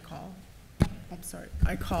it, I call.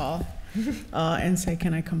 I call and say,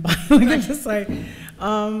 can I come by look at the site?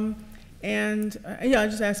 I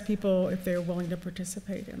just ask people if they're willing to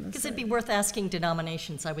participate in this. Because it'd be worth asking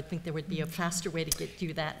denominations. I would think there would be a faster way to get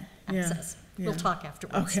you that access. Yeah. We'll talk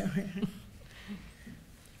afterwards. Okay.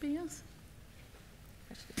 Anybody else?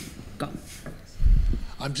 Go.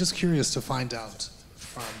 I'm just curious to find out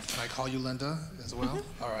from, can I call you Linda as well?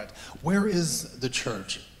 All right. Where is the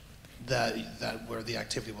church where the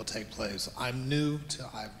activity will take place? I'm new to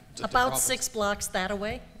About 6 blocks that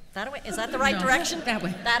way. That way? Is that the right direction? That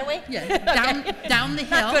way. That way? Yeah. Down the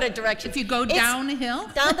hill. Not good at directions. If you go down the hill.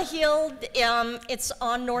 Down the hill, it's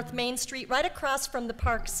on North Main Street, right across from the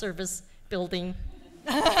Park Service building.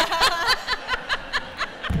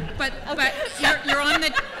 But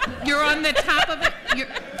you're on the top of it.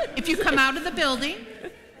 If you come out of the building,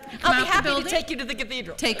 I'll be happy to take you to the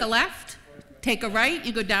cathedral. Take a left, take a right,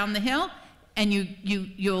 you go down the hill, and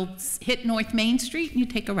you'll hit North Main Street, and you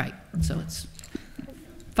take a right. So it's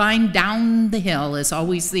fine. Down the hill is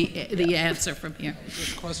always the answer from here.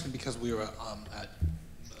 Just a question, because we were at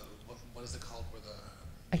what is it called where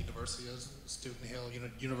the university is? Student Hill,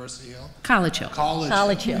 University Hill? College Hill.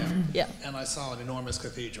 College Hill, yeah. And I saw an enormous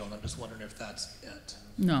cathedral, and I'm just wondering if that's it.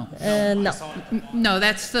 No. No. No,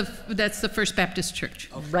 that's the First Baptist Church.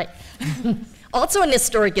 Okay. Right. Also an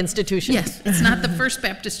historic institution. Yes, it's not the First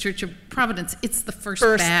Baptist Church of Providence. It's the First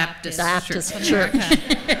Baptist Church.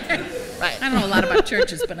 Right. I don't know a lot about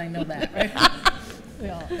churches, but I know that. Right?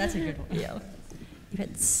 Well, that's a good one. Yeah. You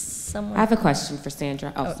had someone. I have a question for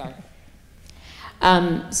Sandra. Oh, sorry.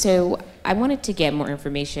 So I wanted to get more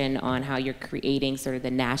information on how you're creating sort of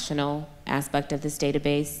the national aspect of this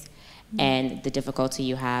database and the difficulty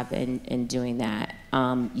you have in doing that.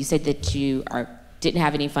 You said that you didn't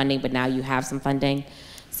have any funding, but now you have some funding.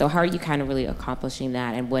 So how are you kind of really accomplishing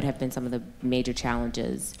that, and what have been some of the major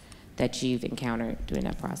challenges that you've encountered during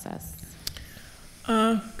that process?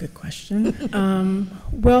 Good question.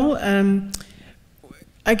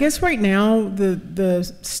 I guess right now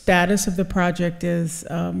the status of the project is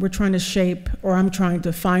we're trying to shape, or I'm trying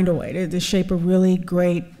to find a way to shape a really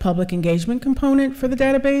great public engagement component for the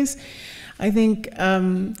database. I think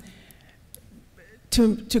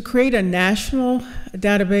to create a national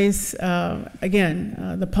database,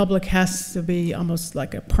 the public has to be almost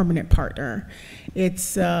like a permanent partner.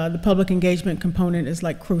 It's the public engagement component is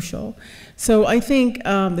like crucial. So I think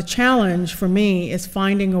the challenge for me is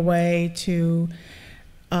finding a way to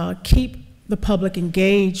keep the public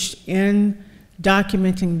engaged in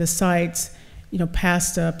documenting the sites,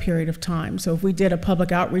 past a period of time. So if we did a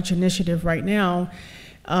public outreach initiative right now,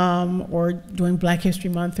 or doing Black History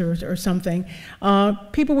Month or something,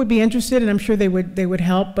 people would be interested, and I'm sure they would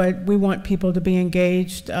help, but we want people to be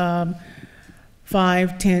engaged 5,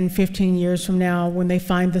 10, 15 years from now when they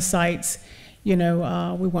find the sites. We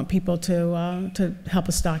want people to help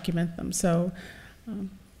us document them. So.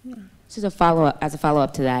 So as a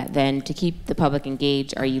follow-up to that, then to keep the public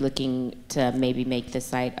engaged, are you looking to maybe make the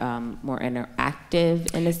site more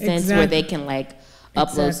interactive in a sense, where they can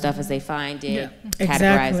upload stuff as they find it,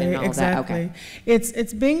 categorize it, and all that? Okay.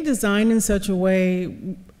 It's being designed in such a way,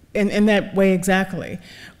 in that way exactly,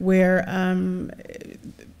 where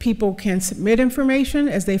people can submit information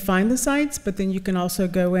as they find the sites, but then you can also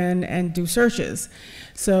go in and do searches.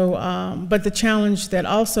 So, but the challenge that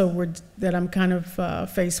that I'm kind of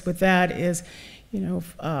faced with that is,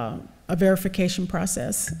 a verification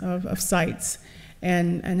process of sites,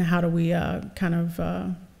 and how do we kind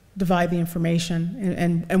of divide the information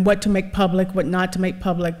and what to make public, what not to make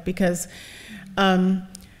public, because a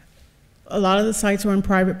lot of the sites are on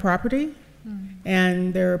private property,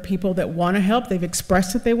 and there are people that want to help. They've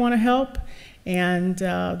expressed that they want to help, and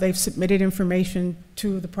they've submitted information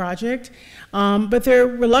to the project, but they're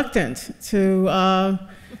reluctant to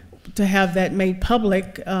have that made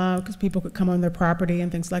public because people could come on their property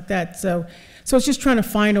and things like that. So it's just trying to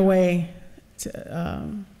find a way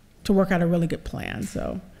to work out a really good plan.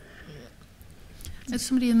 So. There's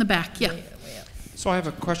somebody in the back. Yeah. So I have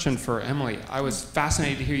a question for Emily. I was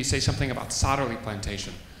fascinated to hear you say something about Soderly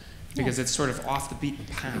Plantation, because it's sort of off the beaten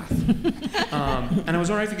path. And I was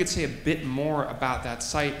wondering if you could say a bit more about that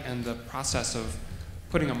site and the process of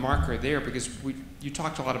putting a marker there, because you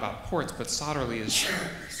talked a lot about ports, but Soderly is,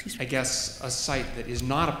 I guess, a site that is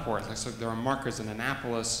not a port. So there are markers in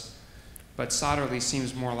Annapolis, but Soderly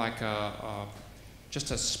seems more like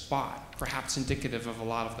just a spot, perhaps indicative of a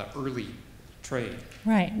lot of the early trade.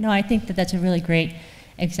 Right. No, I think that that's a really great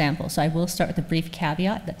example. So I will start with a brief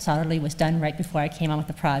caveat that Southerly was done right before I came on with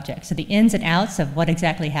the project. So the ins and outs of what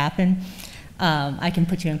exactly happened, I can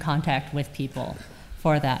put you in contact with people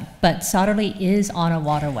for that. But Southerly is on a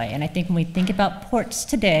waterway, and I think when we think about ports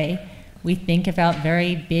today, we think about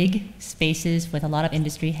very big spaces with a lot of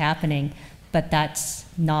industry happening, but that's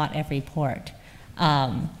not every port.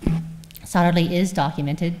 Southerly is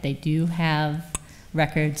documented. They do have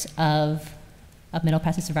records of Middle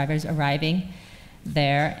Passage survivors arriving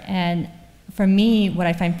there. And for me, what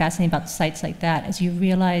I find fascinating about sites like that is you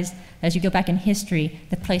realize, as you go back in history,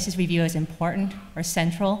 the places we view as important or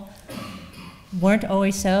central weren't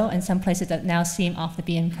always so, and some places that now seem off the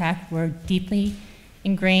beaten track were deeply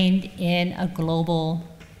ingrained in a global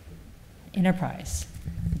enterprise.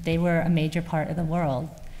 They were a major part of the world.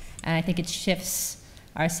 And I think it shifts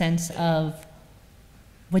our sense of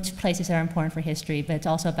which places are important for history, but it's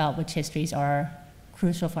also about which histories are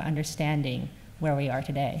crucial for understanding where we are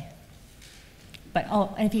today. But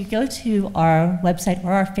and if you go to our website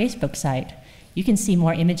or our Facebook site, you can see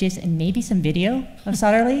more images and maybe some video of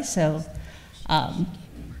Southerly, so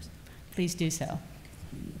please do so.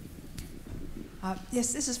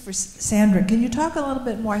 Yes, this is for Sandra. Can you talk a little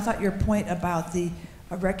bit more? I thought your point about the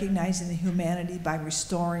recognizing the humanity by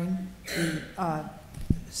restoring the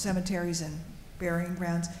cemeteries and burying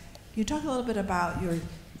grounds. Can you talk a little bit about your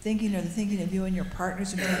thinking or the thinking of you and your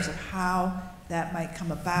partners in terms of how that might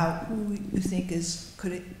come about? Who you think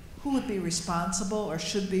who would be responsible or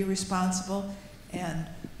should be responsible, and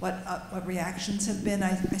what reactions have been?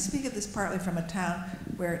 I speak of this partly from a town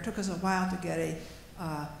where it took us a while to get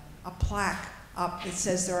a plaque up that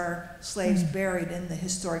says there are slaves buried in the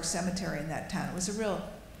historic cemetery in that town. It was a real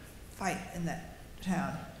fight in that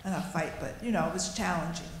town. Not a fight, but it was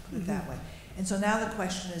challenging, put it that way. And so now the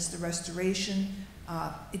question is the restoration,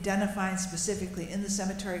 identifying specifically in the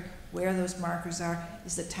cemetery where those markers are.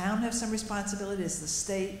 Does the town have some responsibility? Does the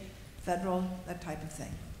state, federal, that type of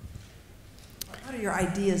thing? What are your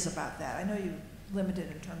ideas about that? I know you're limited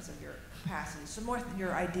in terms of your capacity, so more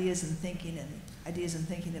your ideas and thinking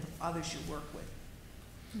of others you work with.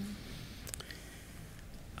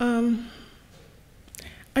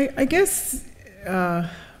 I guess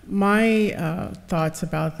my thoughts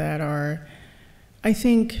about that are, I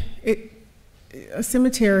think a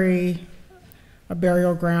cemetery, a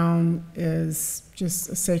burial ground is just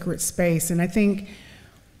a sacred space. And I think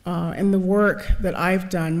in the work that I've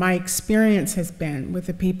done, my experience has been with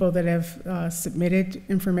the people that have submitted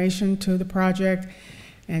information to the project,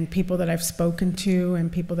 and people that I've spoken to, and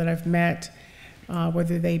people that I've met,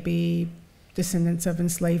 whether they be descendants of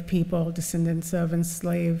enslaved people, descendants of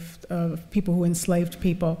people who enslaved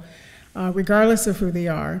people, regardless of who they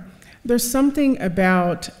are. There's something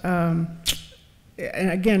about, and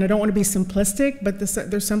again, I don't want to be simplistic, but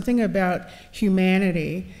there's something about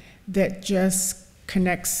humanity that just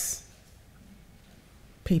connects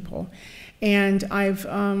people. And I've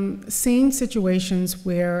seen situations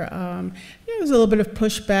where there's a little bit of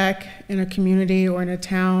pushback in a community or in a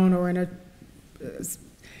town or in a,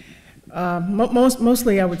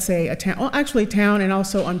 mostly I would say a town, well actually town and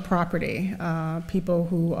also on property. People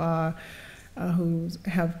who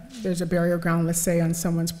there's a burial ground, let's say, on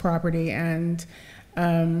someone's property, and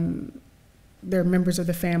they're members of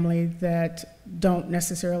the family that don't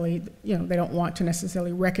necessarily, they don't want to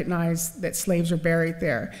necessarily recognize that slaves are buried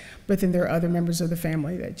there, but then there are other members of the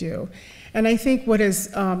family that do. And I think what has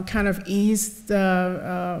kind of eased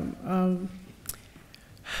the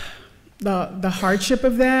hardship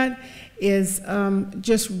of that is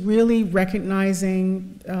just really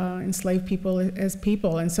recognizing enslaved people as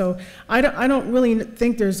people. And so I don't really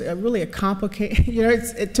think there's really a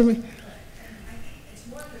complicated, to me. It's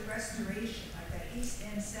more the restoration, like that East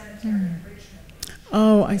End Cemetery in Richmond.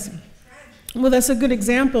 Oh, I see. Well, that's a good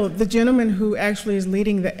example. The gentleman who actually is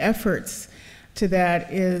leading the efforts to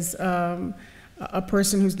that is a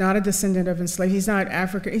person who's not a descendant of enslaved. He's not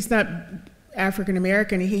African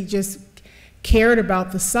American. He just cared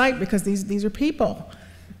about the site because these are people,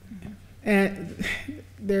 and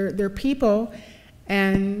they're people,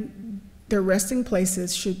 and their resting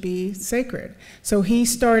places should be sacred. So he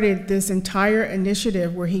started this entire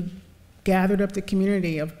initiative where he gathered up the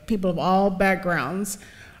community of people of all backgrounds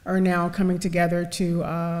are now coming together to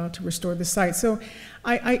restore the site. So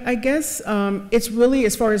I guess it's really,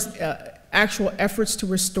 as far as actual efforts to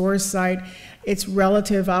restore a site, it's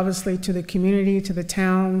relative, obviously, to the community, to the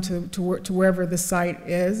town, to wherever the site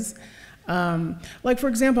is. Like, for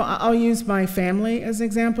example, I'll use my family as an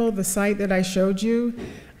example. The site that I showed you,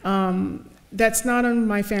 that's not on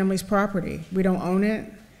my family's property. We don't own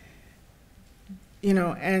it. you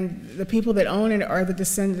know, and the people that own it are the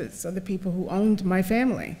descendants of the people who owned my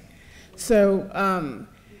family. So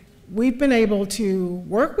we've been able to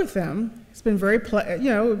work with them. It's been very, you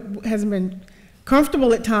know, it hasn't been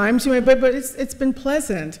comfortable at times, you know, but it's been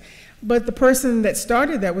pleasant. But the person that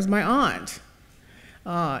started that was my aunt,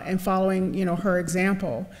 and following, you know, her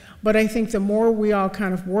example. But I think the more we all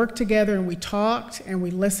kind of worked together and we talked and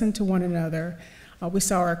we listened to one another, we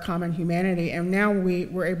saw our common humanity, and now we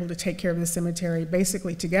were able to take care of the cemetery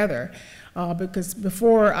basically together. Because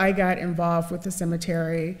before I got involved with the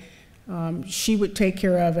cemetery, she would take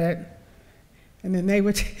care of it, and then they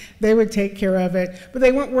would take care of it, but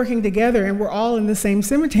they weren't working together, and we're all in the same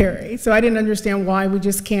cemetery. So I didn't understand why we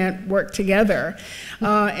just can't work together.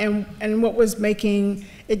 And what was making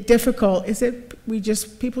it difficult is that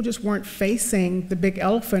people just weren't facing the big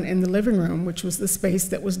elephant in the living room, which was the space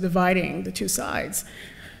that was dividing the two sides,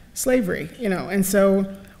 slavery, you know. And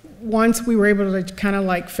so once we were able to kind of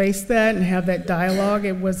like face that and have that dialogue,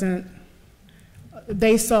 it wasn't,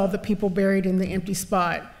 they saw the people buried in the empty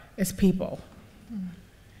spot as people.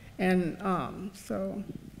 And so.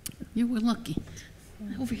 You were lucky.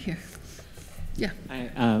 Over here. Yeah.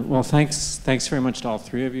 Well, thanks very much to all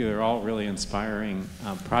three of you. They're all really inspiring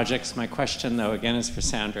projects. My question, though, again, is for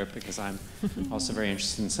Sandra, because I'm also very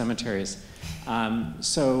interested in cemeteries.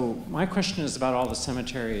 So my question is about all the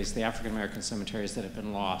cemeteries, the African-American cemeteries that have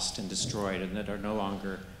been lost and destroyed and that are no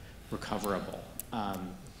longer recoverable.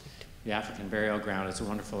 The African burial ground is a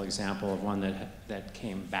wonderful example of one that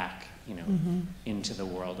came back, you know, into the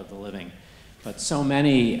world of the living. But so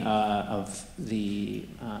many of the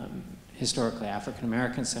historically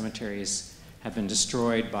African-American cemeteries have been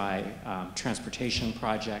destroyed by transportation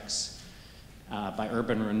projects, by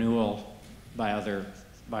urban renewal, by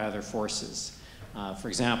other forces. For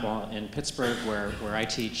example, in Pittsburgh, where I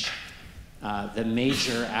teach, the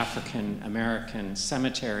major African-American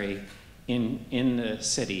cemetery in the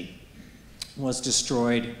city was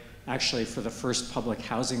destroyed actually for the first public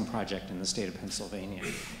housing project in the state of Pennsylvania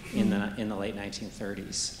in the late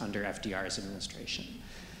 1930s under FDR's administration.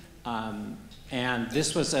 And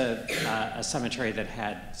this was a cemetery that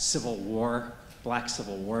had Black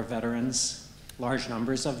Civil War veterans, large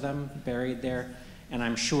numbers of them buried there, and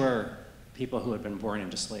I'm sure people who had been born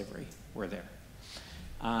into slavery were there.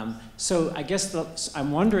 So I guess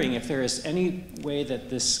I'm wondering if there is any way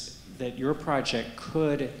that your project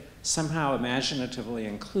could somehow imaginatively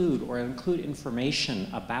include information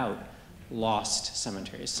about lost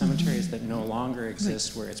cemeteries, cemeteries that no longer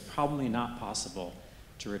exist, where it's probably not possible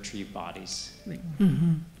to retrieve bodies.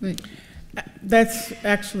 Right. That's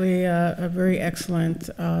actually a very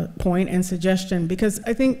excellent point and suggestion, because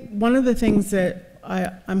I think one of the things that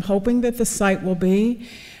I'm hoping that the site will be,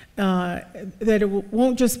 that it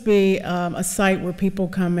won't just be a site where people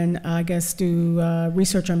come and, I guess, do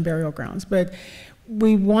research on burial grounds, but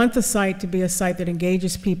we want the site to be a site that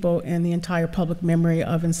engages people in the entire public memory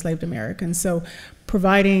of enslaved Americans. So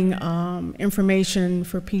providing information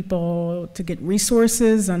for people to get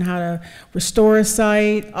resources on how to restore a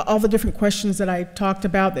site, all the different questions that I talked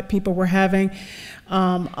about that people were having.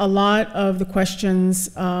 A lot of the questions,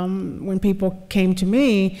 when people came to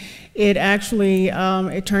me, it actually,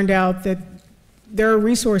 it turned out that there are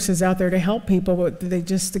resources out there to help people, but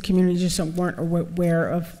the community just weren't aware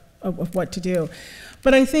of what to do.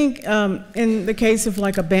 But I think in the case of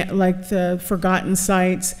like the forgotten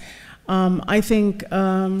sites, I think,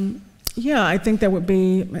 yeah, I think that would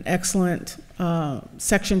be an excellent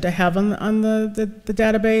section to have on the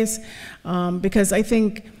database, because I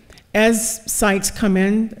think as sites come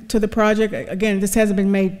in to the project, again, this hasn't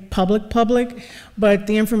been made public, but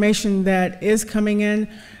the information that is coming in,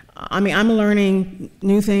 I mean, I'm learning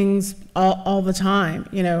new things all the time,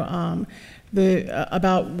 you know,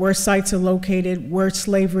 about where sites are located, where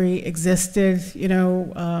slavery existed, you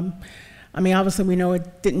know. I mean, obviously we know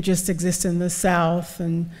it didn't just exist in the South, but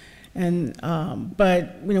you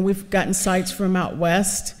know, we've gotten sites from out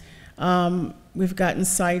west. We've gotten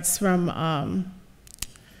sites from,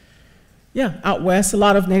 yeah, out west. A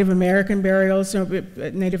lot of Native American burials, you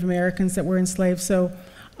know, Native Americans that were enslaved. So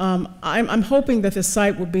I'm hoping that the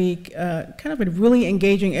site will be kind of a really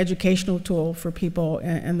engaging educational tool for people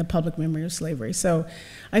in the public memory of slavery. So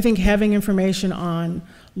I think having information on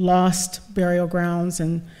lost burial grounds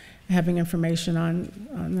and having information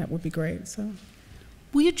on that would be great. So,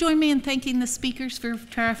 will you join me in thanking the speakers for a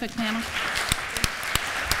terrific panel?